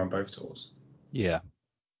a winner on both tours. Yeah,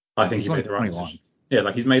 I think he's he made the right 21. decision.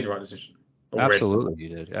 Yeah, he's made the right decision already. Absolutely,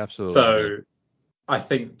 he did. Absolutely. So I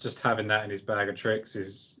think just having that in his bag of tricks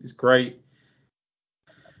is great.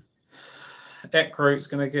 Eckroat's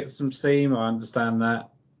going to get some steam. I understand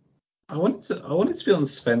that. I wanted to be on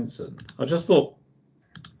Svensson. I just thought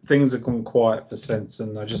things had gone quiet for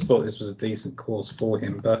Svensson. I just thought this was a decent course for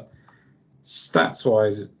him, but stats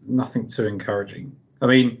wise, nothing too encouraging. I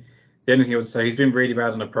mean, the only thing I would say, he's been really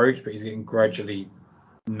bad on approach, but he's getting gradually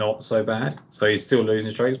not so bad. So he's still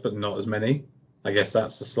losing strokes, but not as many. I guess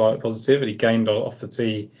that's the slight positive. And he gained off the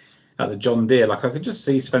tee at the John Deere. I could just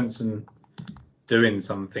see Svensson doing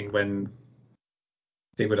something when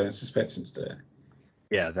people don't suspect him to do it.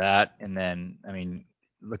 Yeah, that, and then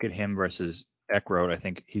look at him versus Eckroat. I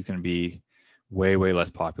think he's going to be way, way less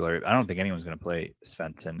popular. I don't think anyone's going to play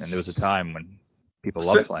Svensson. And there was a time when people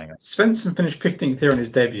loved playing it. Svensson finished 15th here on his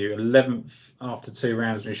debut, 11th after 2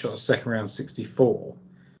 rounds, and he shot a second round 64.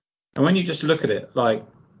 And when you just look at it,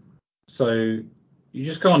 so you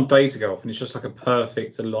just go on data golf, and it's just like a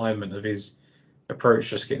perfect alignment of his approach,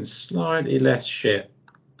 just getting slightly less shit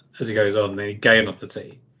as he goes on, and then he gained off the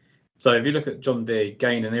tee. So if you look at John Deere,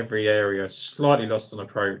 gained in every area, slightly lost on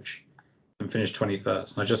approach, and finished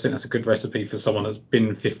 21st. And I just think that's a good recipe for someone that's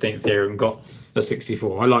been 15th here and got a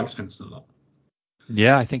 64. I like Svensson a lot.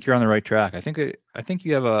 Yeah, I think you're on the right track. I think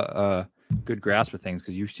you have a good grasp of things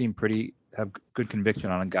because you have good conviction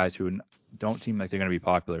on guys who don't seem like they're going to be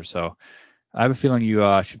popular. So I have a feeling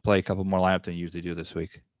you should play a couple more lineups than you usually do this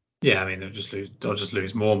week. Yeah, I mean, I'll just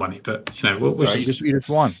lose more money, but you just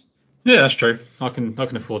won. Yeah, that's true. I can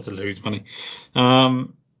afford to lose money. I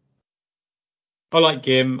like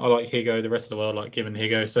Gim. I like Higo. The rest of the world like Gim and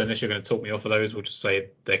Higo. So unless you're going to talk me off of those, we'll just say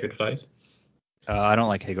they're good plays. I don't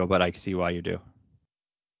like Higo, but I see why you do.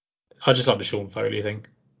 I just like the Sean Foley thing,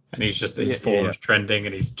 and his form's trending,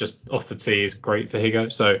 and he's just off the tee is great for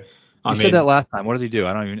Higo. So you said that last time. What did he do?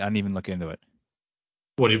 I didn't even look into it.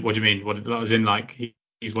 What do you mean? What was in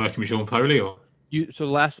he's working with Sean Foley or?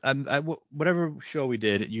 Whatever show we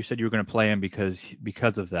did, you said you were going to play him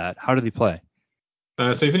because of that. How did he play?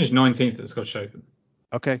 So he finished 19th at the Scottish Open.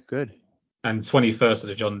 Okay, good. And 21st at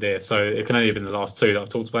the John Deere. So it can only have been the last two that I've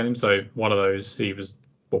talked about him. So one of those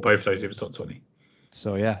both of those he was top 20.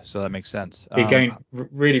 So that makes sense. He gained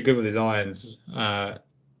really good with his irons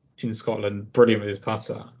in Scotland, brilliant with his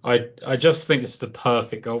putter. I just think it's the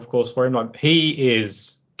perfect golf course for him. He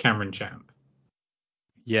is Cameron Champ.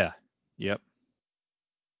 Yeah. Yep.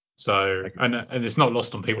 So, and it's not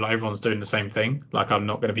lost on people. Like, everyone's doing the same thing. Like, I'm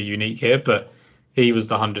not going to be unique here, but he was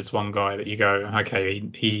the 100-to-1 guy that you go, okay,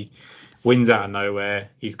 he wins out of nowhere.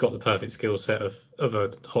 He's got the perfect skill set of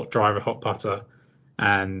a hot driver, hot putter,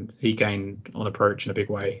 and he gained on approach in a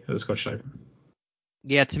big way at the Scottish Open.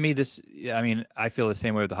 Yeah, to me, I feel the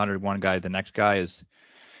same way with the 101 guy. The next guy is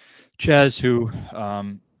Ches, who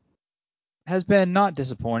has been not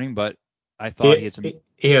disappointing, but I thought he had some.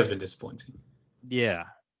 He has been disappointing. Yeah.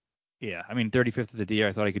 I mean, 35th at the DR.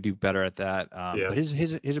 I thought he could do better at that. But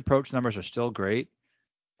his approach numbers are still great.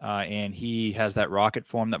 And he has that rocket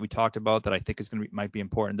form that we talked about that I think might be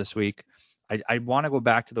important this week. I want to go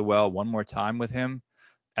back to the well one more time with him.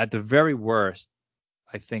 At the very worst,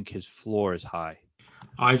 I think his floor is high.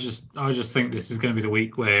 I just think this is going to be the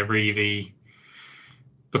week where Reeve,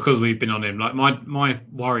 because we've been on him, like my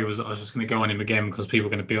worry was that I was just going to go on him again because people are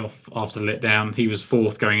going to be off after the letdown. He was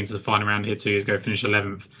 4th going into the final round here 2 years ago, finished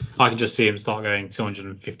 11th. I can just see him start going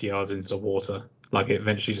 250 yards into the water. Like, it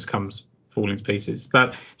eventually just comes falling to pieces.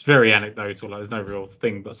 But it's very anecdotal. Like, there's no real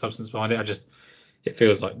thing but substance behind it. It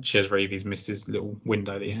feels like Ches Reeve's missed his little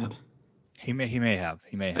window that he had. He may have.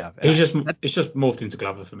 It's just morphed into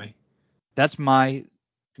Glover for me. That's my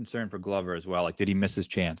concern for Glover as well. Like, did he miss his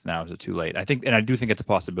chance? Now is it too late? I do think it's a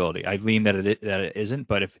possibility. I lean that it isn't,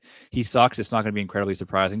 but if he sucks, it's not going to be incredibly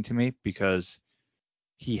surprising to me because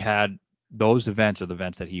he had those events are the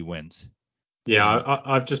events that he wins. Yeah,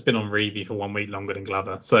 I've just been on Reeve for 1 week longer than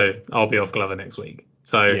Glover, so I'll be off Glover next week.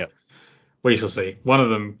 So we shall see. One of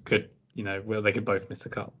them could, they could both miss the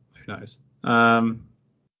cut. Who knows?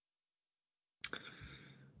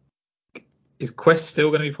 Is Quest still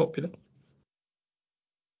going to be popular?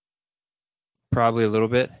 Probably a little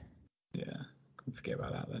bit. Yeah, forget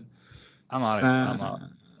about that then. I'm out.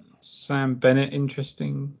 Sam Bennett,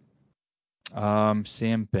 interesting.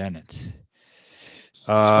 Sam Bennett.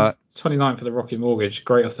 29 for the Rocket Mortgage,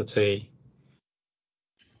 great off the tee.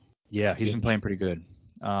 Yeah, he's been playing pretty good.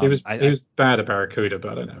 He was bad at Barracuda,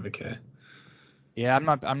 but I don't ever care. Yeah, I'm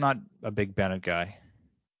not a big Bennett guy.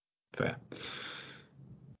 Fair.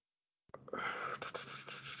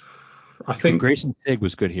 I think Grayson Sigg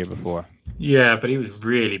was good here before. Yeah, but he was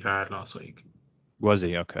really bad last week. Was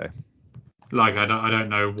he? Okay. Like, I don't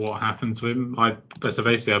know what happened to him. So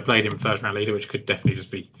basically I played him first round leader, which could definitely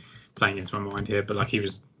just be playing into my mind here, but like, he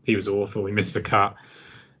was awful. He missed the cut.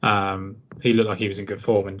 He looked like he was in good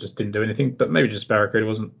form and just didn't do anything. But maybe just Barracuda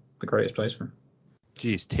wasn't the greatest place for him.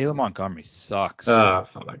 Jeez, Taylor Montgomery sucks.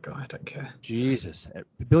 Fuck that guy. I don't care. Jesus,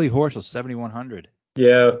 Billy Horschel 7,100.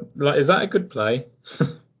 Yeah, like, is that a good play?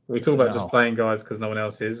 We talk about No. just playing guys because no one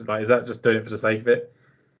else is. Like, is that just doing it for the sake of it?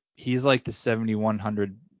 He's like the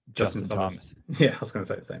 7,100 Justin Thomas. Yeah, I was going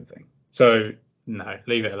to say the same thing. So no,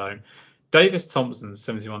 leave it alone. Davis Thompson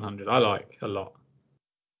 7,100. I like a lot.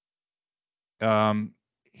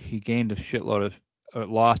 He gained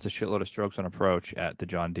lost a shitload of strokes on approach at the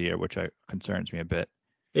John Deere, which concerns me a bit.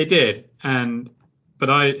 It did, so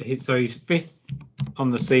he's 5th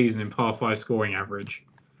on the season in par 5 scoring average.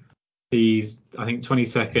 He's, I think,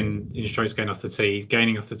 22nd in strokes gained off the tee. He's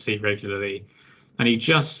gaining off the tee regularly, and he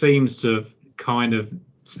just seems to have kind of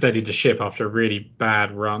steadied the ship after a really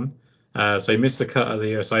bad run. So he missed the cut at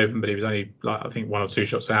the US Open, but he was only, like, I think, 1 or 2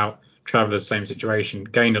 shots out. Travelers, same situation.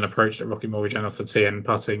 Gained an approach at Rocket Mortgage and off the tee and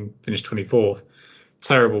putting, finished 24th.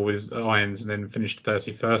 Terrible with irons, and then finished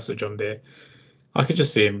 31st at John Deere. I could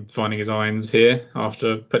just see him finding his irons here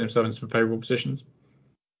after putting himself in some favourable positions.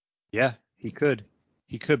 Yeah, he could,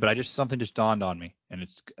 but something just dawned on me, and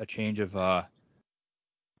it's a change of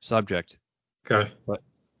subject. Okay. But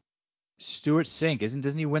Stuart Sink,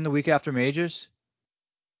 doesn't he win the week after majors?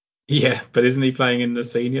 Yeah, but isn't he playing in the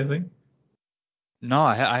senior thing? No,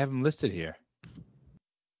 I have him listed here.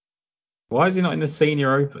 Why is he not in the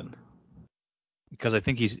senior open? Because I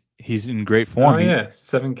think he's in great form. Oh yeah,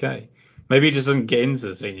 7K. Maybe he just doesn't get into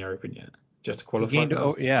the senior open yet. Just to qualify.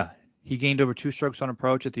 He gained over 2 strokes on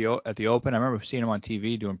approach at the Open. I remember seeing him on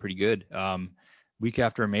TV doing pretty good. Week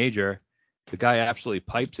after a major, the guy absolutely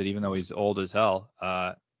pipes it, even though he's old as hell.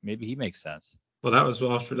 Maybe he makes sense. Well, that's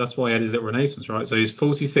why he had his little renaissance, right? So he's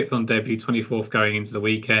 46th on debut, 24th going into the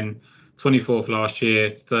weekend, 24th last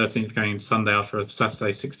year, 13th going into Sunday after a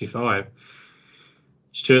Saturday 65.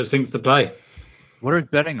 Stuart Sink's the play. What are his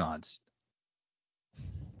betting odds?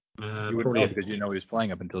 You would probably know because you know he was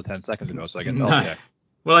playing up until 10 seconds ago, so I guess I'll check.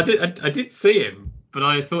 Well, I did see him, but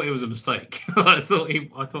I thought it was a mistake. I thought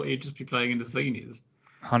he'd just be playing in the seniors.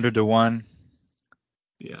 100 to 1.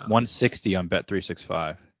 Yeah. 160 on Bet365.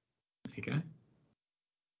 There you go.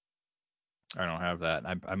 I don't have that.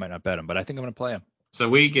 I might not bet him, but I think I'm going to play him. So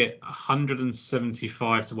we get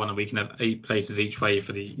 175 to 1, and we can have 8 places each way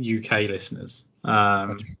for the UK listeners.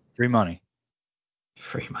 That's free money.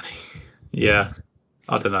 Free money. Yeah.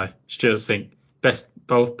 I don't know. Stuart Sink. Best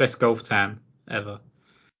golf tan ever.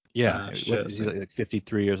 Yeah. What Stuart is he Sink. like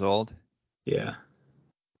 53 years old? Yeah.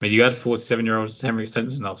 I mean, you had 47-year-old Henrik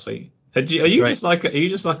Stenson last week. Are you That's right.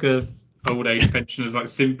 just like a old age pensioners like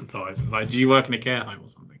sympathiser? Like, do you work in a care home or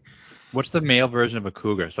something? What's the male version of a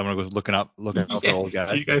cougar? Someone who goes looking out for old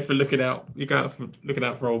guys. You go for looking out. You go out for looking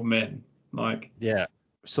out for old men. Like, Yeah.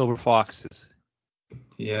 Silver foxes.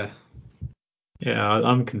 yeah,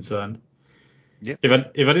 I'm concerned. Yep.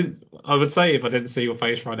 If I didn't, I would say if I didn't see your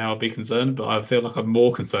face right now, I'd be concerned. But I feel like I'm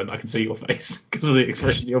more concerned. I can see your face because of the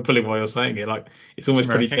expression you're pulling while you're saying it. Like, it's almost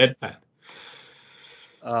pretty Smirking. deadpan.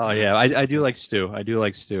 Oh yeah, I do like Stu. I do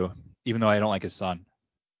like Stu, even though I don't like his son.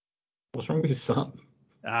 What's wrong with his son?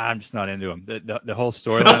 I'm just not into him. The whole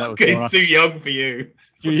storyline that was going on. He's too young for you.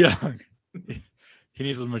 Too young. He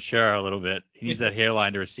needs to mature a little bit. He needs that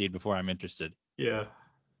hairline to recede before I'm interested. Yeah.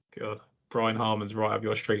 God. Brian Harmon's right up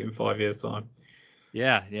your street in 5 years' time.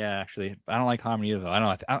 Yeah. Actually, I don't like Harmony either. I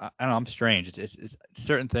don't know. I'm strange. It's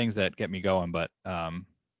certain things that get me going, but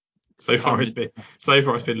So far it's been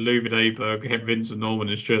Lubin Aberg, Vincent Norman,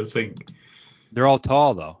 and Stuart Sink. they're all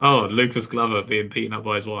tall though. Oh, Lucas Glover being beaten up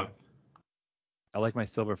by his wife. I like my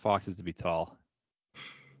silver foxes to be tall.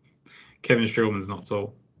 Kevin Streelman's not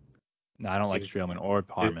tall. No, I don't like Streelman or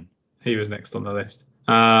Harmon. He was next on the list.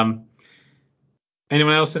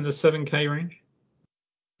 Anyone else in the 7K range?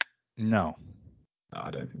 No. No,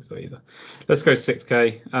 I don't think so either. Let's go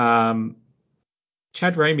 6K.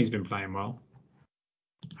 Chad Ramey's been playing well.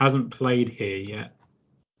 Hasn't played here yet,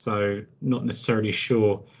 so not necessarily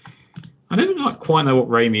sure. I don't quite know what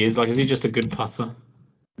Ramey is. Like, is he just a good putter?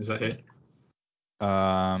 Is that it?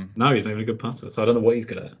 No, he's not even a good putter, so I don't know what he's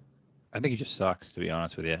good at. I think he just sucks, to be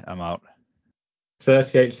honest with you. I'm out.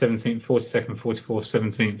 38th, 17th, 42nd, 44th,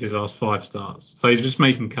 17th his last 5 starts. So he's just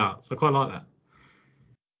making cuts. I quite like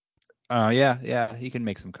that. Yeah, he can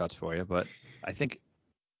make some cuts for you, but I think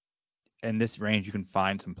in this range you can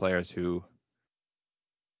find some players who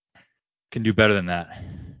can do better than that.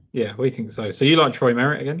 Yeah, we think so. So you like Troy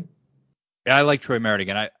Merritt again? Yeah, I like Troy Merritt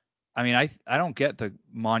again. I don't get the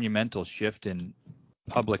monumental shift in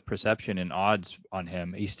public perception and odds on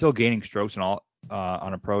him. He's still gaining strokes and all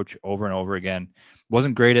on approach over and over again.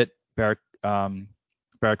 Wasn't great at Barracuda,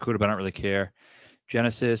 but I don't really care.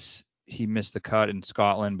 Genesis, he missed the cut in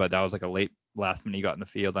Scotland, but that was like a late last minute he got in the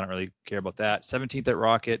field. I don't really care about that. 17th at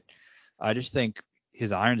Rocket. I just think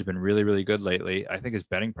his iron's been really, really good lately. I think his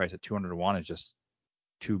betting price at 200 to 1 is just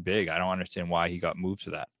too big. I don't understand why he got moved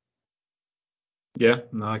to that. Yeah,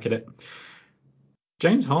 no, I get it.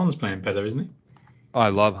 James Harden's playing better, isn't he? Oh, I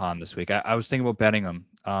love Hahn this week. I was thinking about betting him.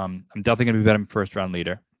 I'm definitely going to be betting first round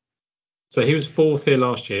leader. So he was 4th here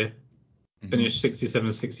last year, finished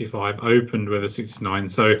 67, 65, opened with a 69.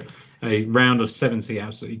 So a round of 70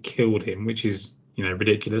 absolutely killed him, which is,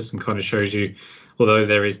 ridiculous and kind of shows you, although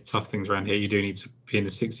there is tough things around here, you do need to be in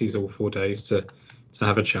the 60s all 4 days to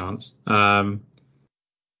have a chance.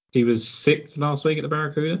 He was 6th last week at the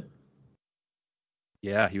Barracuda.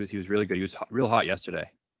 Yeah, he was really good. He was real hot yesterday.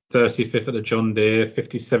 35th at the John Deere,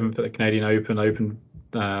 57th at the Canadian Open,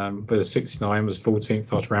 with a 69, was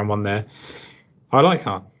 14th after round 1 there. I like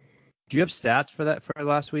Hahn. Do you have stats for that for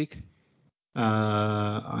last week?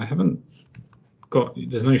 I haven't got.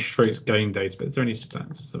 There's no straight game dates, but is there any stats?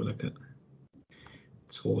 Let's have a look at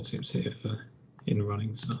tour tips here for in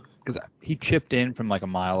running stuff. Because he chipped in from like a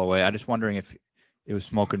mile away. I'm just wondering if it was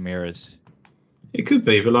smoke and mirrors. It could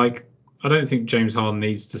be, but I don't think James Harden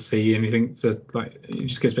needs to see anything to he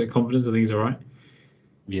just gets a bit of confidence. I think he's all right.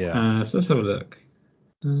 Yeah. So let's have a look.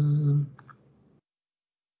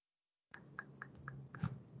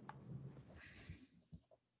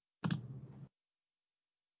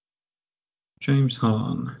 James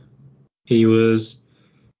Harden. He was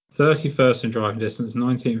 31st in driving distance,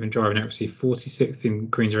 19th in driving accuracy, 46th in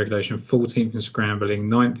greens regulation, 14th in scrambling,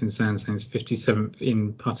 9th in sand stains, 57th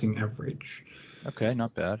in putting average. Okay,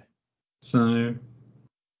 not bad. So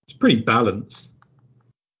it's pretty balanced.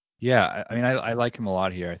 Yeah, I mean, I like him a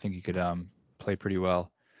lot here. I think he could play pretty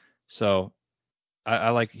well. So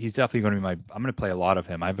I like. He's definitely going to be I'm going to play a lot of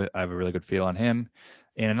him. I have a really good feel on him.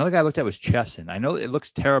 And another guy I looked at was Chesson. I know it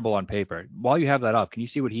looks terrible on paper. While you have that up, can you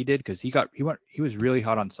see what he did? Because he was really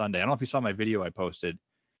hot on Sunday. I don't know if you saw my video I posted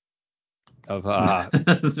of I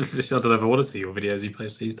don't ever want to see your videos you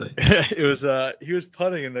post these days. it was he was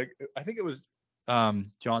putting in I think it was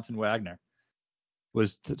Johnson Wagner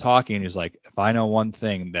was talking, and he's like, if I know one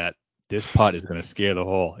thing that this putt is going to scare the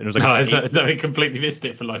hole. And it was like No, a is that we completely missed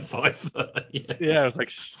it for like 5? Yeah. yeah, it was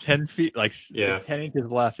like 10 feet, like Yeah. 10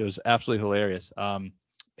 inches left. It was absolutely hilarious.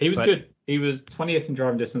 He was But- good. He was 20th in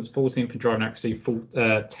driving distance, 14th in driving accuracy,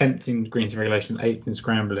 10th in greens in regulation, 8th in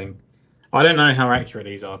scrambling. I don't know how accurate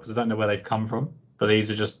these are because I don't know where they've come from, but these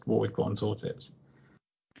are just what we've got on tour tips.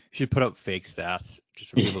 You should put up fake stats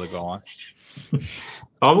just for people to go on.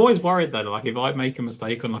 I'm always worried though, like if I make a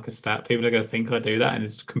mistake on like a stat, people are going to think I do that, and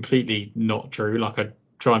it's completely not true. Like I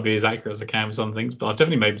try and be as accurate as I can with some things, but I've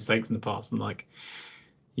definitely made mistakes in the past, and like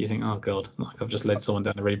you think, oh god, like I've just led someone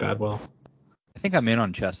down a really bad well. I think I'm in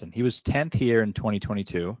on Chesson. He was 10th here in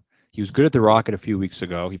 2022. He was good at the Rocket a few weeks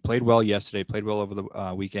ago. He played well yesterday, played well over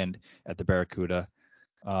the weekend at the Barracuda.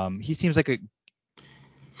 He seems like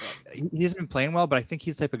he hasn't been playing well, but I think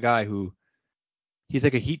he's the type of guy who he's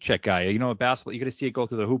like a heat check guy. You know, basketball, you got to see it go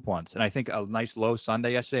through the hoop once. And I think a nice low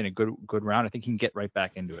Sunday yesterday and a good round, I think he can get right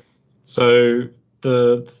back into it. So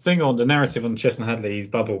the thing on the narrative on Chesson Hadley, he's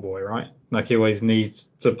bubble boy, right? Like he always needs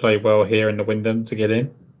to play well here in the Wyndham to get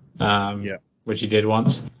in. Yeah. Which he did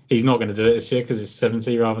once. He's not going to do it this year because it's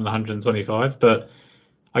 70 rather than 125. But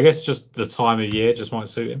I guess just the time of year just might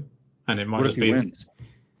suit him, and it might What just if he be. wins?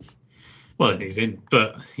 Well, then he's in,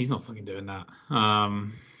 but he's not fucking doing that.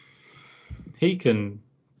 He can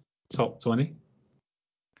top 20.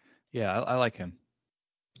 Yeah, I like him.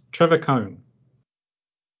 Trevor Cohn.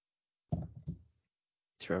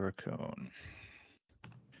 Trevor Cohn.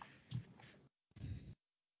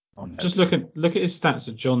 Just look at his stats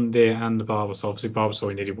at John Deere and the Barbasol. Obviously, Barbasol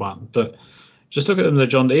he needed one, but just look at them. The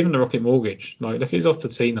John Deere, even the Rocket Mortgage. Like, look at his off the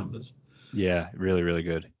tee numbers. Yeah, really, really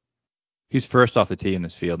good. He's first off the tee in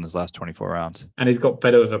this field in his last 24 rounds. And he's got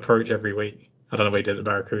better with approach every week. I don't know what he did at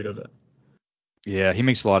Barracuda, but Yeah, he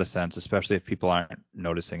makes a lot of sense, especially if people aren't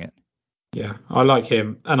noticing it. yeah, I like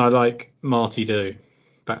him, and I like Marty Do,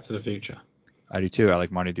 Back to the Future. I do too. I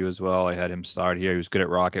like Monty Do as well. I had him start here. He was good at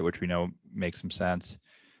Rocket, which we know makes some sense.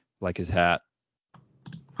 Like his hat.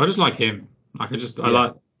 I just like him. Like I just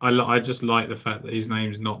like the fact that his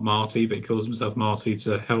name's not Marty, but he calls himself Marty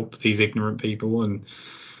to help these ignorant people. And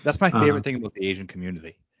that's my favorite thing about the Asian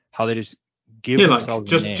community. How they just give yeah,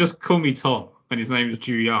 themselves like a name. just call me Tom, and his name is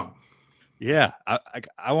Ju Young. Yeah,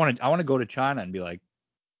 I want to go to China and be like,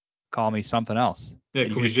 call me something else. Yeah,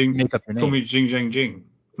 And call you me can Jing. make up your name. Call me Jing Jing Jing.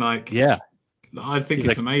 Like Yeah, I think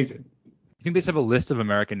he's it's like, amazing. you think they just have a list of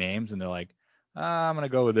American names and they're like, I'm gonna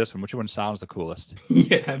go with this one. Which one sounds the coolest?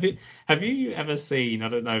 Yeah, have you ever seen? I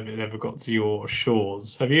don't know if it ever got to your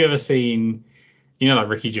shores. Have you ever seen? You know, like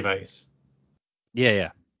Ricky Gervais.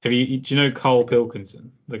 Yeah. Do you know Carl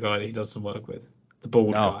Pilkinson, the guy that he does some work with, the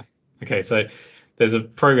bald No. guy? Okay, so there's a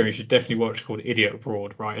program you should definitely watch called Idiot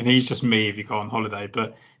Abroad, right? And he's just me if you go on holiday,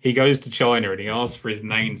 but he goes to China and he asks for his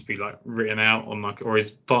name to be like written out on like, or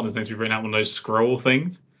his partner's name to be written out on those scroll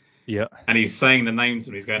things. Yeah. And he's saying the names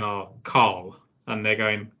and he's going, oh, Carl, and they're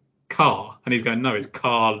going Car, and he's going, no, it's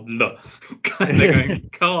Carl. And they're going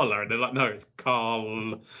Carla, and they're like, no, it's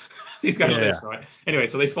Carl. He's going like this, right? Anyway,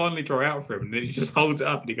 so they finally draw out for him, and then he just holds it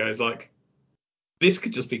up and he goes like, this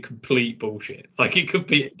could just be complete bullshit. Like it could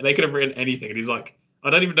be, they could have written anything, and he's like, I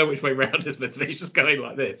don't even know which way round it's meant to be. He's just going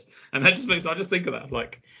like this, and that just makes I just think of that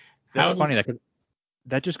like, That's funny.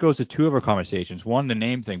 That just goes to two of our conversations. One, the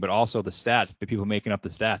name thing, but also the stats. The people making up the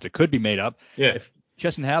stats. It could be made up. Yeah. If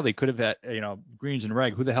Chesson Hadley could have had, greens and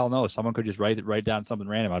reg, who the hell knows? Someone could just write down something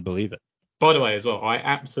random. I'd believe it. By the way, as well, I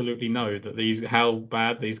absolutely know that how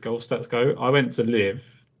bad these golf stats go. I went to live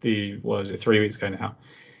 3 weeks ago now,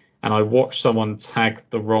 and I watched someone tag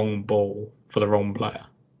the wrong ball for the wrong player.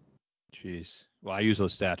 Jeez. Well, I use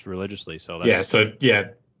those stats religiously, so that's... Yeah. So yeah,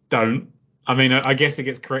 don't. I mean, I guess it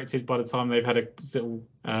gets corrected by the time they've had a little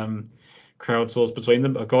crowd source between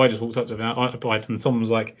them. But a guy just walks up to him and someone was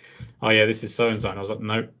like, "Oh yeah, this is so and so," and I was like,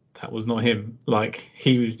 "No, that was not him. Like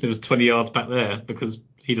it was 20 yards back there because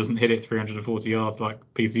he doesn't hit it 340 yards like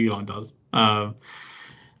PCU line does." And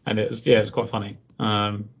it was quite funny.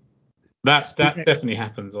 That definitely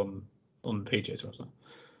happens on the PGA Tour as well.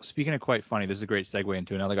 Speaking of quite funny, this is a great segue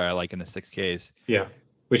into another guy I like in the 6Ks. Yeah,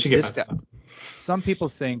 we should get back to that. Some people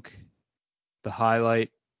think the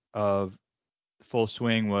highlight of Full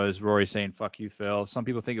Swing was Rory saying "fuck you, Phil." Some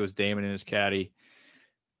people think it was Damon and his caddy.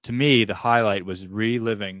 To me, the highlight was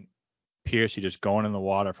reliving Piercy just going in the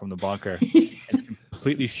water from the bunker and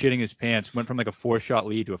completely shitting his pants. Went from like a 4-shot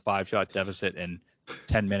lead to a 5-shot deficit in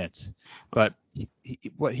 10 minutes. But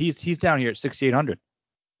he's down here at 6,800.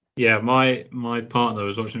 Yeah, my partner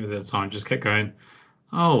was watching it at the time, just kept going,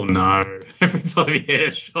 "Oh no!" every time he hit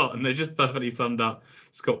a shot, and they just perfectly summed up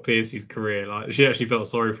Scott Piercy's career. Like she actually felt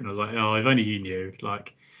sorry for him. I was like, "Oh, if only you knew."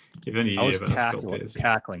 Like If only I you was knew about Scott Piercy.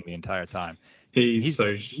 cackling the entire time. He's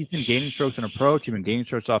been gaining strokes in approach. He's been gaining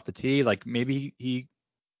strokes off the tee. Like maybe he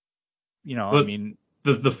I But mean,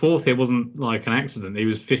 the fourth here wasn't like an accident. He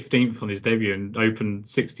was 15th on his debut and opened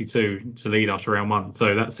 62 to lead after round one.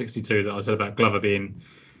 So that 62 that I said about Glover being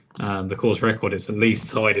the course record, it's at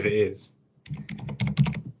least tied if it is.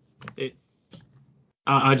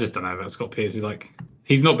 I just don't know about Scott Piercy. Like,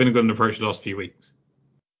 he's not been a good approach the last few weeks.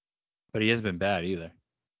 but he hasn't been bad either.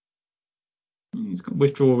 He's got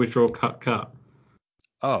withdraw, cut.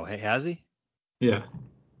 Oh, hey, has he? Yeah.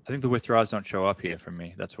 I think the withdrawals don't show up here for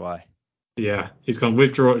me. That's why. Yeah. He's gone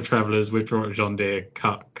withdraw to Travellers, withdraw to John Deere,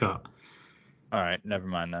 cut. All right, never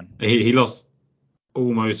mind then. He lost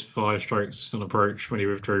almost 5 strokes on approach when he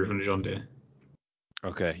withdrew from the John Deere.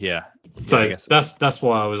 Okay, yeah. So I guess. that's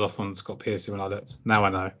why I was off on Scott Piercy when I looked. Now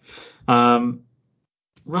I know.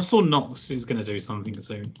 Russell Knox is going to do something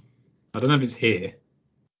soon. I don't know if it's here.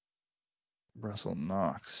 Russell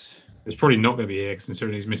Knox. It's probably not going to be here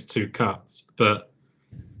considering he's missed 2 cuts. But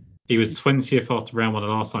he was 20th after round one the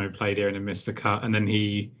last time he played here and then missed the cut. And then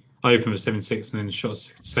he opened with 76 and then shot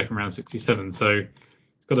second round 67. So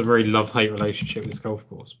he's got a very love-hate relationship with this golf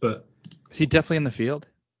course. But Is he definitely in the field?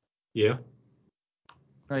 yeah,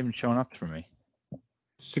 Not even showing up for me.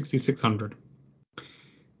 6,600.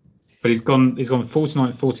 But he's gone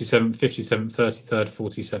 49th, 47th, 57th, 33rd,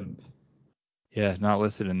 47th. Yeah, not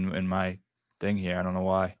listed in my thing here. I don't know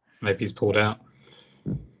why. Maybe he's pulled out.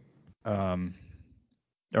 Or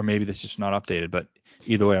maybe this is just not updated. But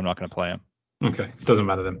either way, I'm not going to play him. Okay, doesn't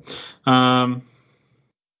matter then. I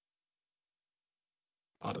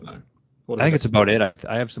don't know. I think it's about it.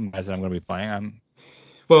 I have some guys that I'm going to be playing.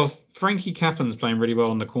 Well, Frankie Cappen's playing really well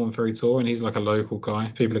on the Corn Ferry Tour, and he's like a local guy.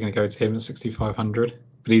 People are going to go to him at 6,500.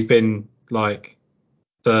 But he's been like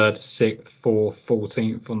 3rd, 6th, 4th,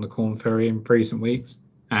 14th on the Corn Ferry in recent weeks,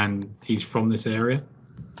 and he's from this area.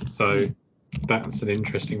 So that's an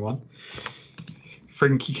interesting one.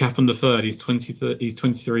 Frankie Cappen the third, he's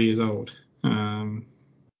 23 years old. Soon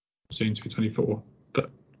to be 24.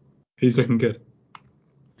 But he's looking good.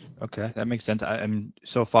 Okay, that makes sense. I'm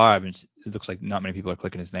so far. It looks like not many people are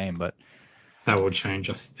clicking his name, but that will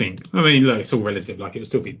change, I think. I mean, look, it's all relative. Like, it would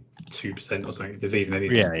still be 2% or something, if there's even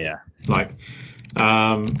anything. Yeah. Like,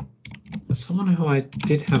 someone who I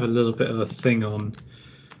did have a little bit of a thing on.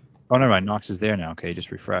 Oh, never mind. Knox is there now. Okay, he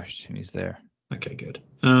just refreshed and he's there. Okay, good.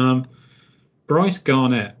 Bryce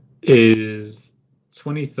Garnett is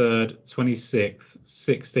 23rd, 26th,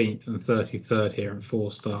 16th, and 33rd here in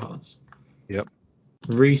 4 starts. Yep.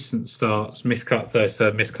 Recent starts, miscut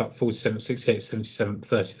 33rd, miscut 47th, 68th, 77th,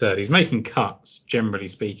 33rd. He's making cuts, generally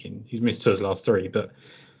speaking. He's missed 2 of his last 3, but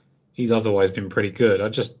he's otherwise been pretty good. I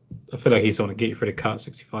feel like he's going to get you for the cut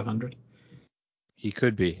 6,500. He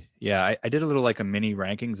could be. Yeah, I did a little like a mini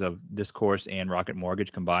rankings of this course and Rocket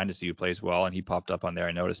Mortgage combined to see who plays well, and he popped up on there.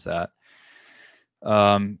 I noticed that.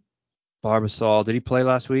 Barbasol, did he play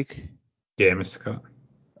last week? Yeah, missed the cut.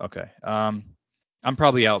 Okay. I'm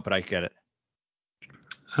probably out, but I get it.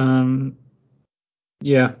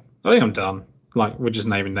 Yeah, I think I'm done. Like, we're just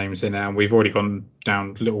naming names here now. We've already gone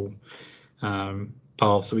down little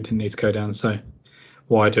paths that we didn't need to go down. So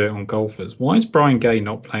why do it on golfers? Why is Brian Gay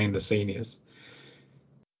not playing the seniors?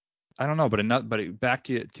 I don't know, but back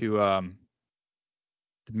to the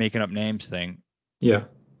making up names thing. Yeah.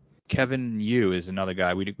 Kevin Yu is another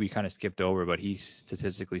guy we kind of skipped over, but he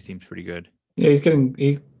statistically seems pretty good. Yeah,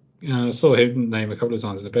 I saw him name a couple of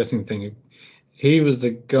times. The betting thing, he was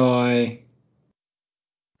the guy.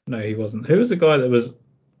 No, he wasn't. Who was the guy that was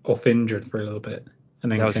off injured for a little bit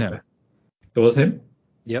and then That was came him. back? It was him.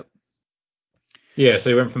 Yep. Yeah, so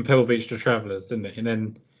he went from Pebble Beach to Travellers, didn't he? And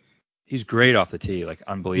then he's great off the tee, like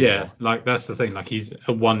unbelievable. Yeah, like that's the thing. Like he's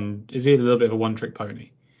is he a little bit of a one-trick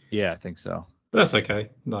pony? Yeah, I think so. But that's okay.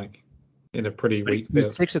 Like in a pretty weak He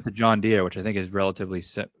field. sticks at the John Deere, which I think is relatively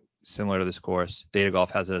similar to this course. Data Golf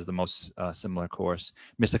has it as the most similar course.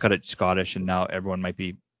 Missed the cut at Scottish, and now everyone might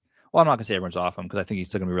be. Well, I'm not gonna say everyone's off him because I think he's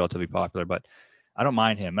still gonna be relatively popular, but I don't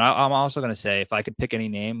mind him. And I'm also gonna say if I could pick any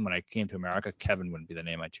name when I came to America, Kevin wouldn't be the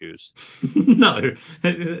name I choose. No.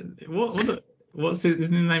 What's his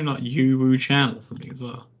name? Like Yu Wu Chan or something as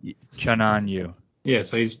well. Chanan Yu. Yeah,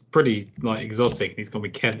 so he's pretty like exotic. He's gonna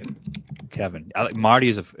be Kevin. Marty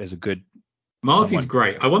is a good. Marty's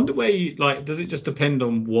great. I wonder where you like. Does it just depend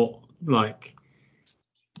on what like?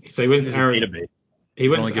 So he went to Arizona. He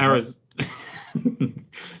went to Arizona,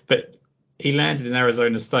 but he landed in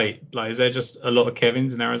Arizona State. Like, is there just a lot of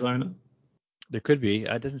Kevins in Arizona? There could be.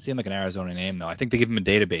 It doesn't seem like an Arizona name though. I think they give him a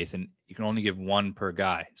database, and you can only give one per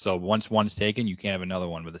guy. So once one's taken, you can't have another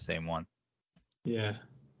one with the same one. Yeah.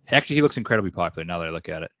 Actually, he looks incredibly popular now that I look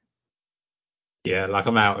at it. Yeah, like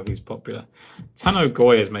I'm out if he's popular. Tano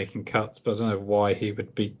Goy is making cuts, but I don't know why he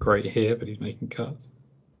would be great here, but he's making cuts.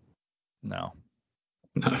 No.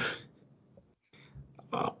 No.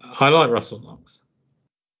 I like Russell Knox.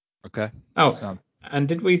 Okay. Oh, So, and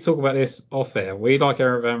did we talk about this off air? We like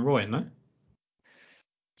Eric Van Rooyen, no?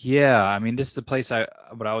 yeah, I mean, this is the place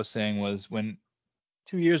what I was saying was when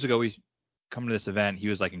 2 years ago we come to this event, he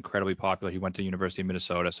was like incredibly popular. He went to University of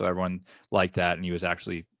Minnesota, so everyone liked that, and he was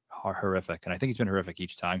actually horrific. And I think he's been horrific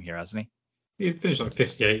each time here, hasn't he? He finished like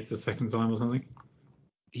 58th the second time or something.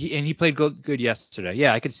 He played good yesterday.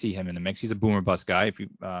 Yeah, I could see him in the mix. He's a boomer bust guy. If he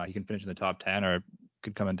can finish in the top 10 or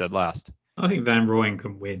could come in dead last. I think Van Rooyen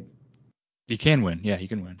can win. He can win. Yeah, he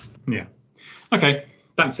can win. Yeah. Okay,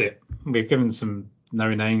 that's it. We've given some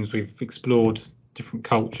no names. We've explored different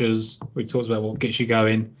cultures. We've talked about what gets you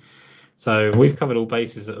going. So we've covered all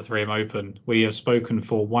bases at the 3M Open. We have spoken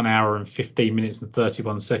for 1 hour and 15 minutes and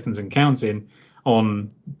 31 seconds and counting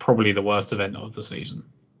on probably the worst event of the season.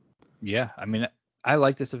 Yeah, I mean, I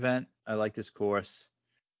like this event. I like this course.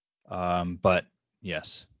 But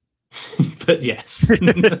yes. But yes.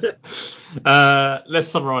 Let's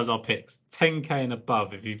summarize our picks. 10k and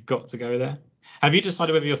above if you've got to go there. Have you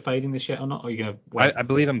decided whether you're fading this yet or not? Or are you going to wait? I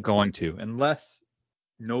believe I'm going to, unless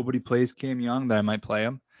nobody plays Cam Young, then I might play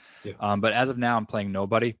him. Yeah. But as of now, I'm playing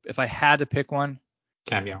nobody. If I had to pick one,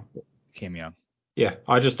 Cam Young. Cam Young. Yeah,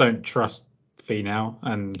 I just don't trust Fee now,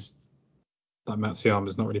 and like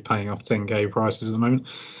Matsuyama's not really paying off 10k prices at the moment.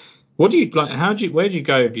 What do you like? Where do you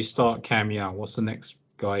go if you start Cam Young? What's the next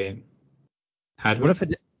guy in? Hadwin?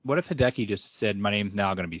 What if Hideki just said my name's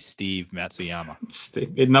now going to be Steve Matsuyama?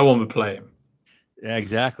 No one would play him. Yeah,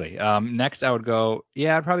 exactly. Next, I would go.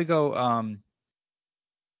 Yeah, I'd probably go.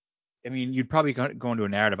 I mean, you'd probably go into a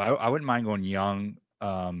narrative. I wouldn't mind going Young,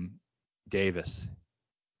 Davis.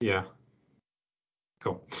 Yeah.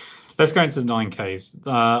 Cool. Let's go into the 9Ks.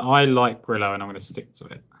 I like Grillo, and I'm going to stick to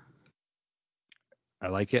it. I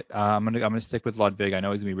like it. I'm gonna stick with Ludwig. I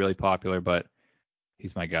know he's gonna be really popular, but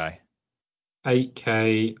he's my guy.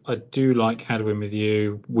 8K. I do like Hadwin with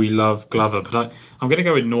you. We love Glover, but I'm going to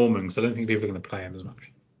go with Norman because I don't think people are going to play him as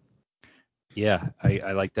much. Yeah,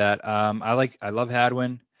 I like that. I love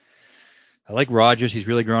Hadwin. I like Rogers. He's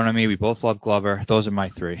really grown on me. We both love Glover. Those are my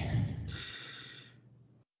three.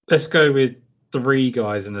 Let's go with 3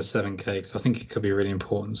 guys in the 7K because I think it could be really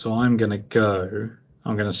important. So I'm going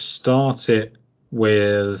to start it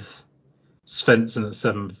with Svensson at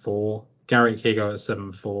 7-4, Garrick Higo at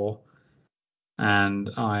 7-4, and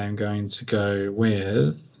I am going to go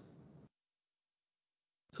with.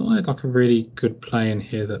 I thought I had like a really good play in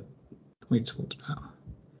here that we talked about.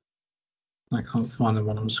 I can't find the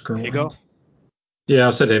one I'm scrolling. Higo? Yeah,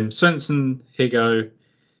 I said him. Svensson, Higo.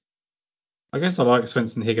 I guess I like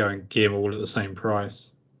Svensson, Higo, and Gim all at the same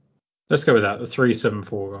price. Let's go with that. The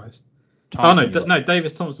 3-7-4 guys. Thompson, No,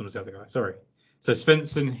 Davis Thompson was the other guy. Sorry. So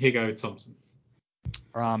Svensson, Higo, Thompson.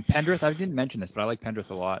 Pendrith. I didn't mention this, but I like Pendrith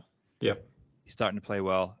a lot. Yep. He's starting to play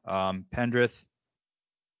well. Pendrith,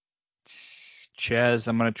 Ches.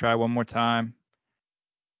 I'm gonna try one more time,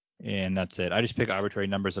 and that's it. I just pick arbitrary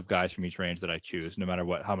numbers of guys from each range that I choose, no matter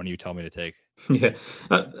how many you tell me to take. Yeah.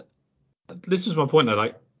 This was my point though.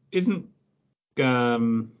 Like, isn't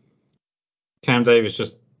Cam Davis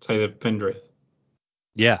just Taylor Pendrith?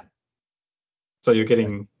 Yeah. So you're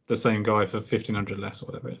getting the same guy for 1,500 less or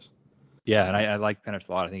whatever it is. Yeah, and I like Pendrith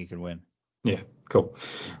a lot. I think he can win. Yeah, cool.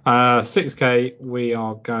 6K, we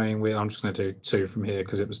are going with. I'm just going to do 2 from here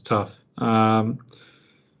because it was tough.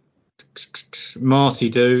 Marty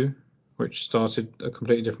Do, which started a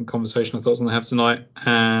completely different conversation I thought I was going to have tonight,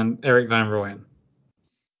 and Eric Van Rooyen.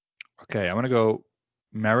 Okay, I'm gonna go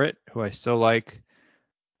Merritt, who I still like,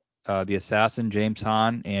 the Assassin, James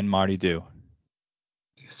Hahn, and Marty Do.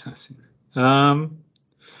 The Assassin.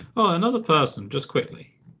 Another person, just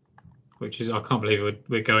quickly, which is I can't believe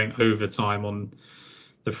we're going overtime on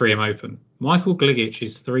the 3M Open. Michael Gligic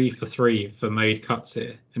is 3 for 3 for made cuts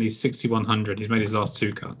here, and he's 6,100. He's made his last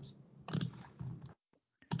 2 cuts.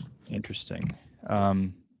 Interesting.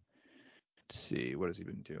 Let's see, what has he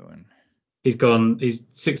been doing? He's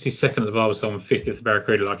 62nd at the Barbasol and 50th at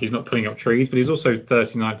Barracuda. Like, he's not pulling up trees, but he's also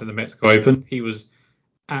 39th at the Mexico Open. He was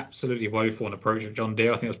absolutely woeful on approach at John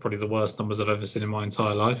Deere. I think that's probably the worst numbers I've ever seen in my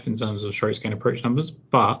entire life in terms of strokes gained approach numbers.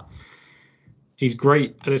 But he's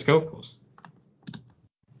great at this golf course.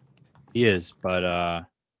 He is, but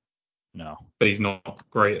no. But he's not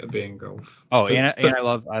great at being golf. Oh, and I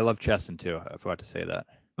love Chesson too. I forgot to say that.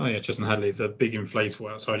 Oh yeah, Chesson Hadley, the big inflatable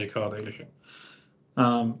outside your car dealership.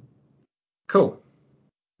 Cool.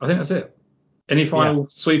 I think that's it. Any final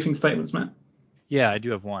sweeping statements, Matt? Yeah, I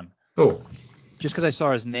do have one. Cool. Just because I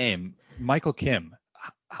saw his name, Michael Kim.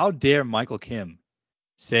 How dare Michael Kim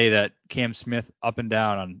say that Cam Smith up and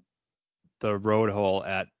down on the road hole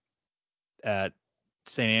at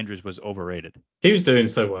St. Andrews was overrated? He was doing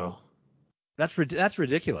so well. That's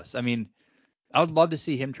ridiculous. I mean, I would love to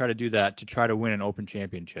see him try to do that to try to win an Open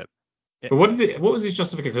Championship. But what was his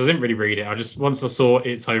justification? Because I didn't really read it. Once I saw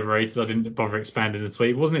it's overrated, I didn't bother expanding the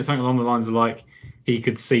tweet. Wasn't it something along the lines of like he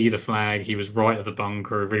could see the flag, he was right at the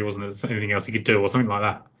bunker, it really wasn't anything else he could do, or something like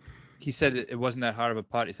that? He said it wasn't that hard of a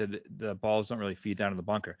putt. He said the balls don't really feed down to the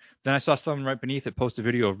bunker. Then I saw someone right beneath it post a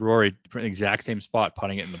video of Rory from the exact same spot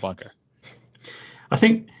putting it in the bunker. I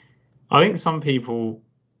think some people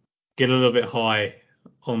get a little bit high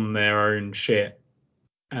on their own shit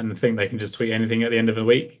and think they can just tweet anything at the end of the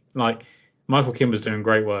week. Like Michael Kim was doing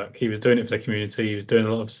great work. He was doing it for the community. He was doing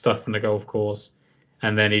a lot of stuff on the golf course,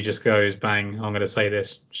 and then he just goes, bang, I'm going to say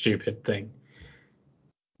this stupid thing.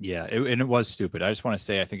 Yeah, and it was stupid. I just want to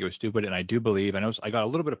say I think it was stupid, and I do believe, I know I got a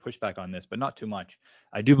little bit of pushback on this, but not too much.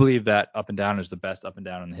 I do believe that up and down is the best up and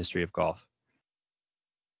down in the history of golf.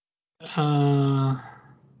 I'm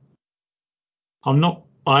not.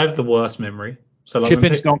 I have the worst memory. So like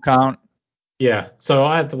Chip-ins don't count. Yeah, so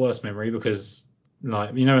I had the worst memory because,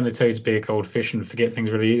 like, when they tell you to be a goldfish and forget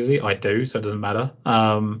things really easily, I do, so it doesn't matter.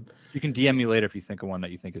 You can DM me later if you think of one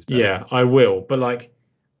that you think is better. Yeah, I will. But like,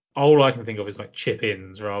 all I can think of is like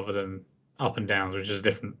chip-ins rather than up and downs, which is a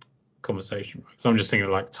different conversation. So I'm just thinking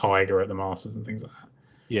of like Tiger at the Masters and things like that.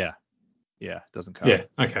 Yeah, doesn't count. Yeah.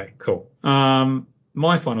 Okay. Cool.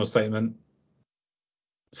 My final statement.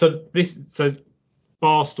 So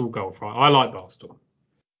Barstool Golf, right? I like Barstool.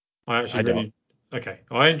 I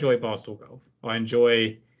enjoy Barstool Golf. I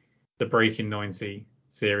enjoy the Breaking 90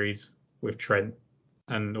 series with Trent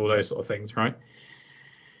and all those sort of things, right?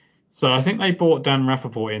 So I think they brought Dan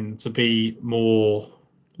Rappaport in to be more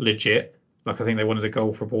legit. Like I think they wanted a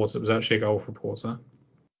golf reporter that was actually a golf reporter.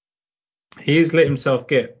 He has let himself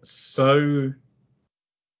get so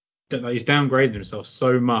like he's downgraded himself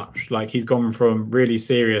so much. Like he's gone from really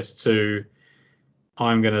serious to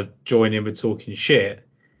I'm gonna join in with talking shit.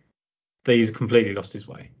 That he's completely lost his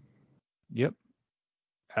way. Yep.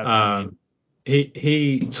 I mean,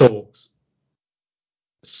 he talks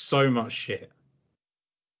so much shit.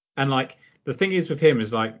 And like the thing is with him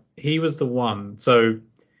is like he was the one. So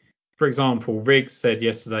for example, Riggs said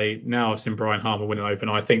yesterday, now I've seen Brian Harmer win an Open,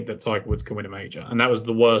 I think that Tiger Woods can win a major. And that was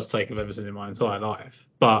the worst take I've ever seen in my entire life.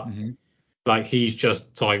 But like he's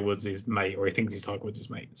just Tiger Woods' mate, or he thinks he's Tiger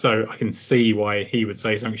Woods' mate. So I can see why he would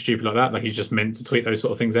say something stupid like that. Like he's just meant to tweet those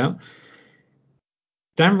sort of things out.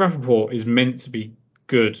 Dan Rappaport is meant to be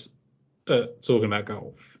good at talking about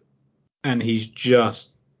golf, and he's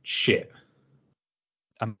just shit.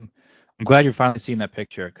 I'm glad you're finally seeing that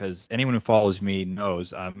picture, because anyone who follows me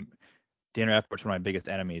knows Dan Rappaport's one of my biggest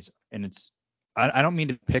enemies, and it's I don't mean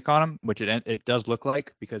to pick on him, which it does look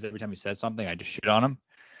like, because every time he says something I just shit on him,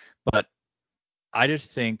 but I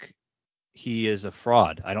just think he is a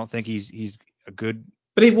fraud. I don't think he's a good.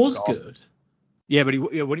 But he was good. Yeah, but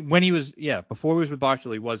when he was before he was with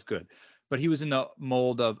Barstool, he was good, but he was in the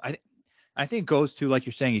mold of I think it goes to, like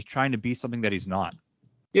you're saying, he's trying to be something that he's not.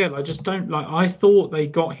 Yeah, I just don't like. I thought they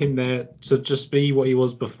got him there to just be what he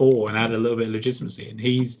was before and add a little bit of legitimacy, and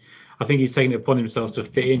I think he's taken it upon himself to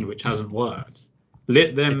fit in, which hasn't worked.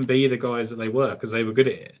 Let them be the guys that they were, because they were good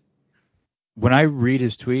at it. When I read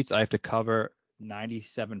his tweets, I have to cover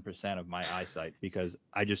 97% of my eyesight, because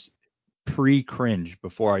I just pre-cringe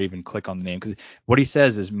before I even click on the name, because what he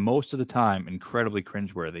says is most of the time incredibly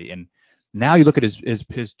cringeworthy. And now you look at his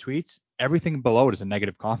tweets, everything below it is a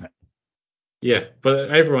negative comment. Yeah,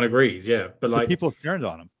 but everyone agrees. Yeah, but like people have turned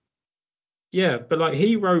on him. Yeah, but like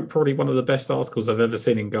he wrote probably one of the best articles I've ever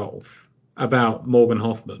seen in golf about Morgan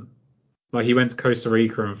Hoffman. Like he went to Costa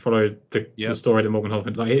Rica and followed the story of Morgan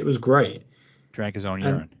Hoffman. Like it was great. Drank his own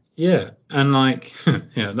urine. Yeah, and like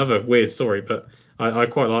another weird story, but I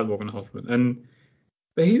quite like Morgan Hoffman.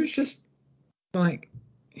 But he was just like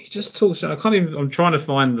he just talks. I can't even. I'm trying to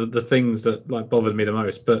find the things that like bothered me the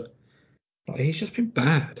most, but like, he's just been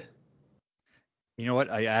bad. You know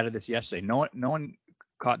what? I added this yesterday. No one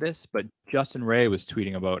caught this, but Justin Ray was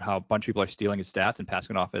tweeting about how a bunch of people are stealing his stats and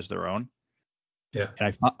passing it off as their own. Yeah.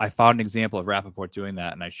 And I found an example of Rappaport doing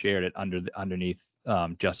that, and I shared it underneath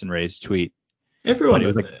Justin Ray's tweet. Everyone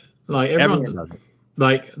does it. Like everyone does it.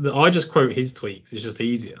 Like I just quote his tweets. It's just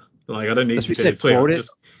easier. Like I don't need to say his tweet.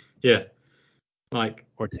 He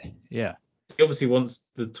obviously wants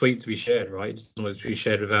the tweet to be shared, right? He just wants it to be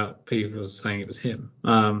shared without people saying it was him.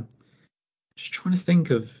 Just trying to think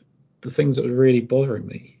of the things that were really bothering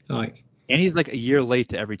me. Like, and he's like a year late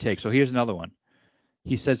to every take. So here's another one.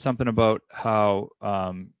 He said something about how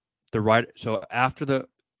So after the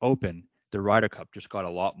Open, the Ryder Cup just got a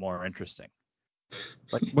lot more interesting.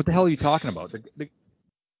 Like, what the hell are you talking about?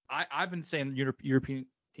 I've been saying the European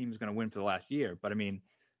team is going to win for the last year, but I mean,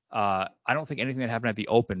 I don't think anything that happened at the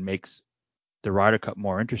Open makes the Ryder Cup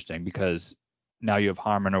more interesting because now you have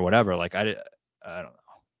Harman or whatever. Like, I don't know.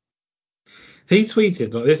 He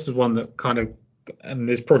tweeted, like, this is one that kind of, and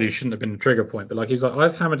this probably shouldn't have been a trigger point, but like he was like,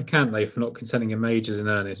 I've hammered Cantlay for not contending in majors in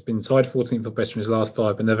earnest. Been tied 14th for best in his last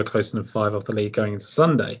 5, but never closer than 5 off the lead going into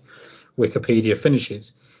Sunday. Wikipedia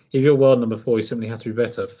finishes. If you're world number 4, you simply have to be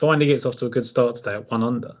better. Finally gets off to a good start today at 1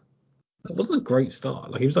 under. That wasn't a great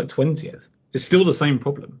start. Like, he was like 20th. It's still the same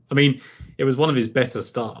problem. I mean, it was one of his better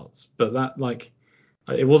starts, but that, like,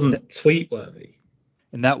 it wasn't tweet worthy.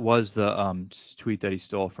 And that was the tweet that he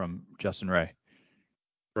stole from Justin Ray.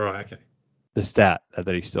 Right. Okay. The stat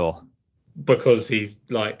that he stole. Because he's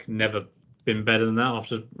like never been better than that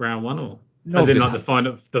after round 1, or No, as in like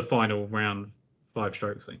the final round 5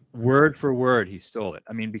 strokes thing. Word for word, he stole it.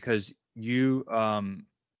 I mean, because you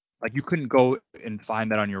like you couldn't go and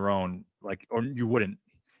find that on your own, like, or you wouldn't,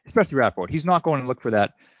 especially Rapport. He's not going to look for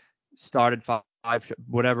that started 5,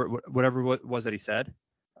 whatever it was that he said.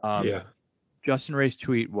 Yeah. Justin Ray's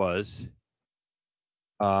tweet was,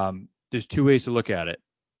 there's 2 ways to look at it.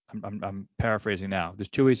 I'm paraphrasing now. There's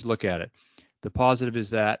 2 ways to look at it. The positive is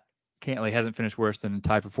that Cantlay hasn't finished worse than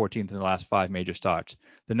tied for 14th in the last 5 major starts.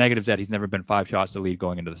 The negative is that he's never been 5 shots to lead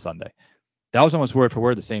going into the Sunday. That was almost word for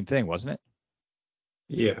word the same thing, wasn't it?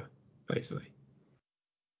 Yeah, basically.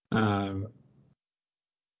 Yeah,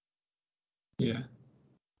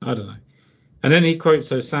 I don't know. And then he quotes,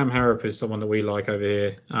 so Sam Harrop is someone that we like over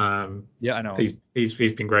here. Yeah, I know. He's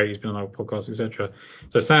been great. He's been on our podcast, etc.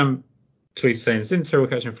 So Sam tweeted saying, since Cyril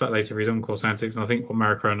catching flat later for his on-course antics, and I think what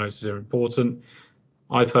Maricona notes is important.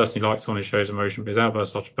 I personally like someone who shows emotion, but his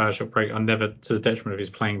outbursts after a bad shot break are never to the detriment of his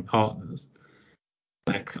playing partners.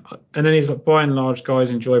 And then he's like, by and large,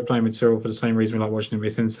 guys enjoy playing with Cyril for the same reason we like watching him.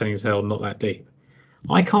 It's entertaining as hell, not that deep.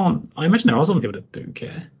 I imagine there are some people that do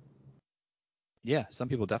care. Yeah, some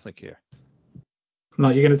people definitely care.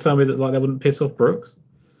 Like, you're going to tell me that like they wouldn't piss off Brooks?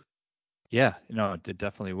 Yeah, no, it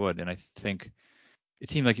definitely would. And I think it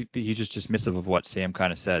seemed like he's just dismissive of what Sam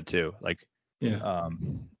kind of said too. Like, Yeah.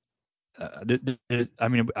 I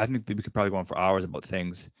mean, I think we could probably go on for hours about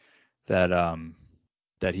things that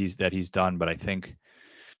he's done, but I think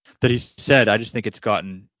that he's said. I just think it's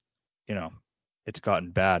gotten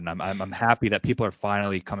bad, and I'm happy that people are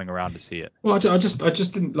finally coming around to see it. Well, I just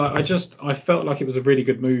didn't like. I felt like it was a really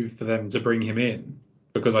good move for them to bring him in,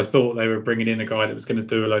 because I thought they were bringing in a guy that was going to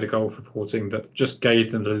do a load of golf reporting that just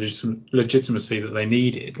gave them the legitimacy that they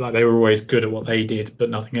needed. Like, they were always good at what they did,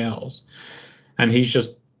 but nothing else. And he's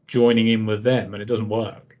just joining in with them, and it doesn't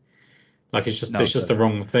work. Like, it's just the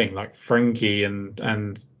wrong thing. Like, Frankie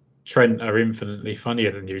and Trent are infinitely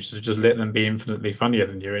funnier than you, so just let them be infinitely funnier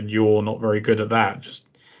than you, and you're not very good at that.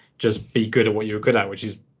 Just be good at what you're good at, which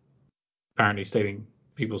is apparently stealing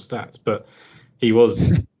people's stats. But he was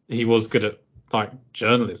good at, like,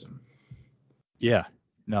 journalism. Yeah,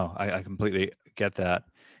 no, I completely get that.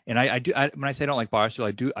 And I do, when I say I don't like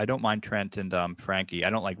Barstool, I don't mind Trent and Frankie. I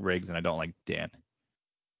don't like Riggs, and I don't like Dan.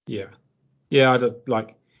 Yeah, I don't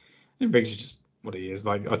like. Riggs is just what he is.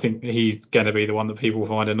 Like, I think he's gonna be the one that people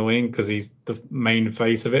find annoying because he's the main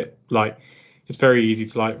face of it. Like, it's very easy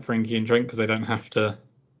to like Frankie and Trent because they don't have to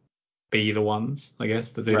be the ones, I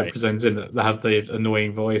guess, to do the presenting, that have the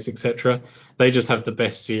annoying voice, etc. They just have the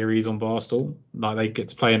best series on Barstool. Like, they get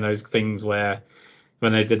to play in those things where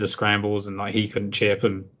when they did the scrambles and like he couldn't chip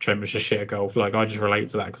and Trent was just shit at golf. Like, I just relate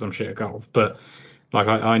to that because I'm shit at golf. But like,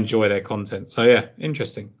 I enjoy their content. So yeah,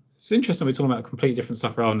 interesting. It's interesting we're talking about completely different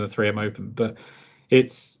stuff rather than the 3M Open, but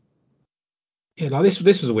it's like this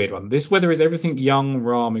was a weird one. This weather is everything Young,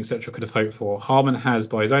 Rahm, etc. could have hoped for. Harman has,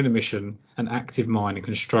 by his own admission, an active mind and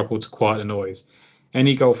can struggle to quiet the noise.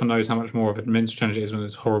 Any golfer knows how much more of a mental challenge it is when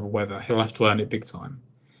there's horrible weather. He'll have to earn it big time.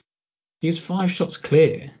 He was 5 shots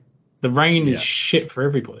clear. The rain is shit for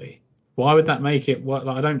everybody. Why would that make it work?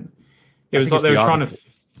 Like, I don't. It was like they were trying to.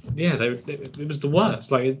 Yeah, it was the worst.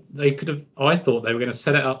 Like, they could have. I thought they were going to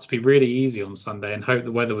set it up to be really easy on Sunday and hope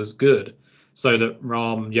the weather was good, so that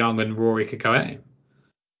Rahm, Young, and Rory could go at him.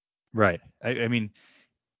 Right. I mean,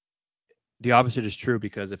 the opposite is true,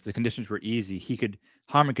 because if the conditions were easy,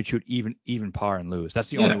 Harman could shoot even par and lose. That's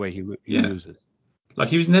the only way he loses. Like,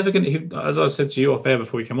 he was never going to. As I said to you off air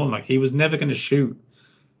before we came on, like, he was never going to shoot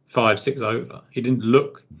 5-6 over. He didn't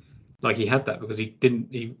look like he had that because he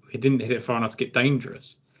didn't hit it far enough to get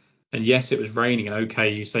dangerous. And yes, it was raining, and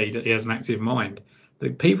okay, you say that he has an active mind. The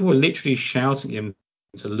people were literally shouting at him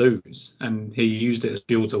to lose, and he used it as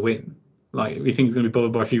fuel to win. Like, we think he's going to be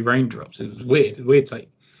bothered by a few raindrops. It was weird take.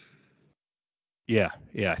 Yeah.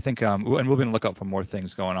 I think and we're going to look out for more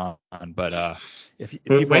things going on. But if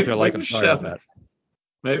people out there like him, sorry about that.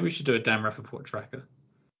 Maybe we should do a Dan Rappaport tracker.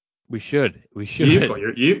 We should.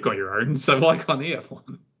 You've got your own, so why can't he have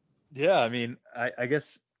one? Yeah, I mean, I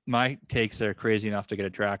guess my takes are crazy enough to get a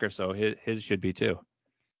tracker, so his should be too.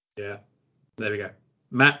 Yeah, there we go.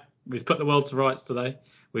 Matt, we've put the world to rights today.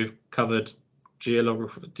 We've covered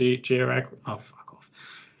geographical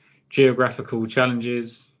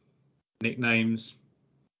challenges, nicknames,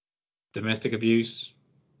 domestic abuse.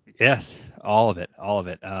 Yes, all of it.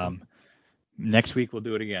 Next week we'll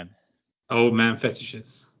do it again. Old man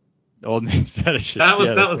fetishes. Old man fetishes.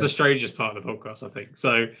 That was the strangest part of the podcast, I think.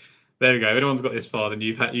 So there we go. If anyone's got this far, then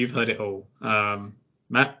you've heard it all.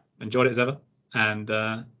 Matt, enjoyed it as ever, and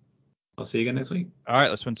I'll see you again next week. All right,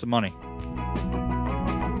 let's win some money.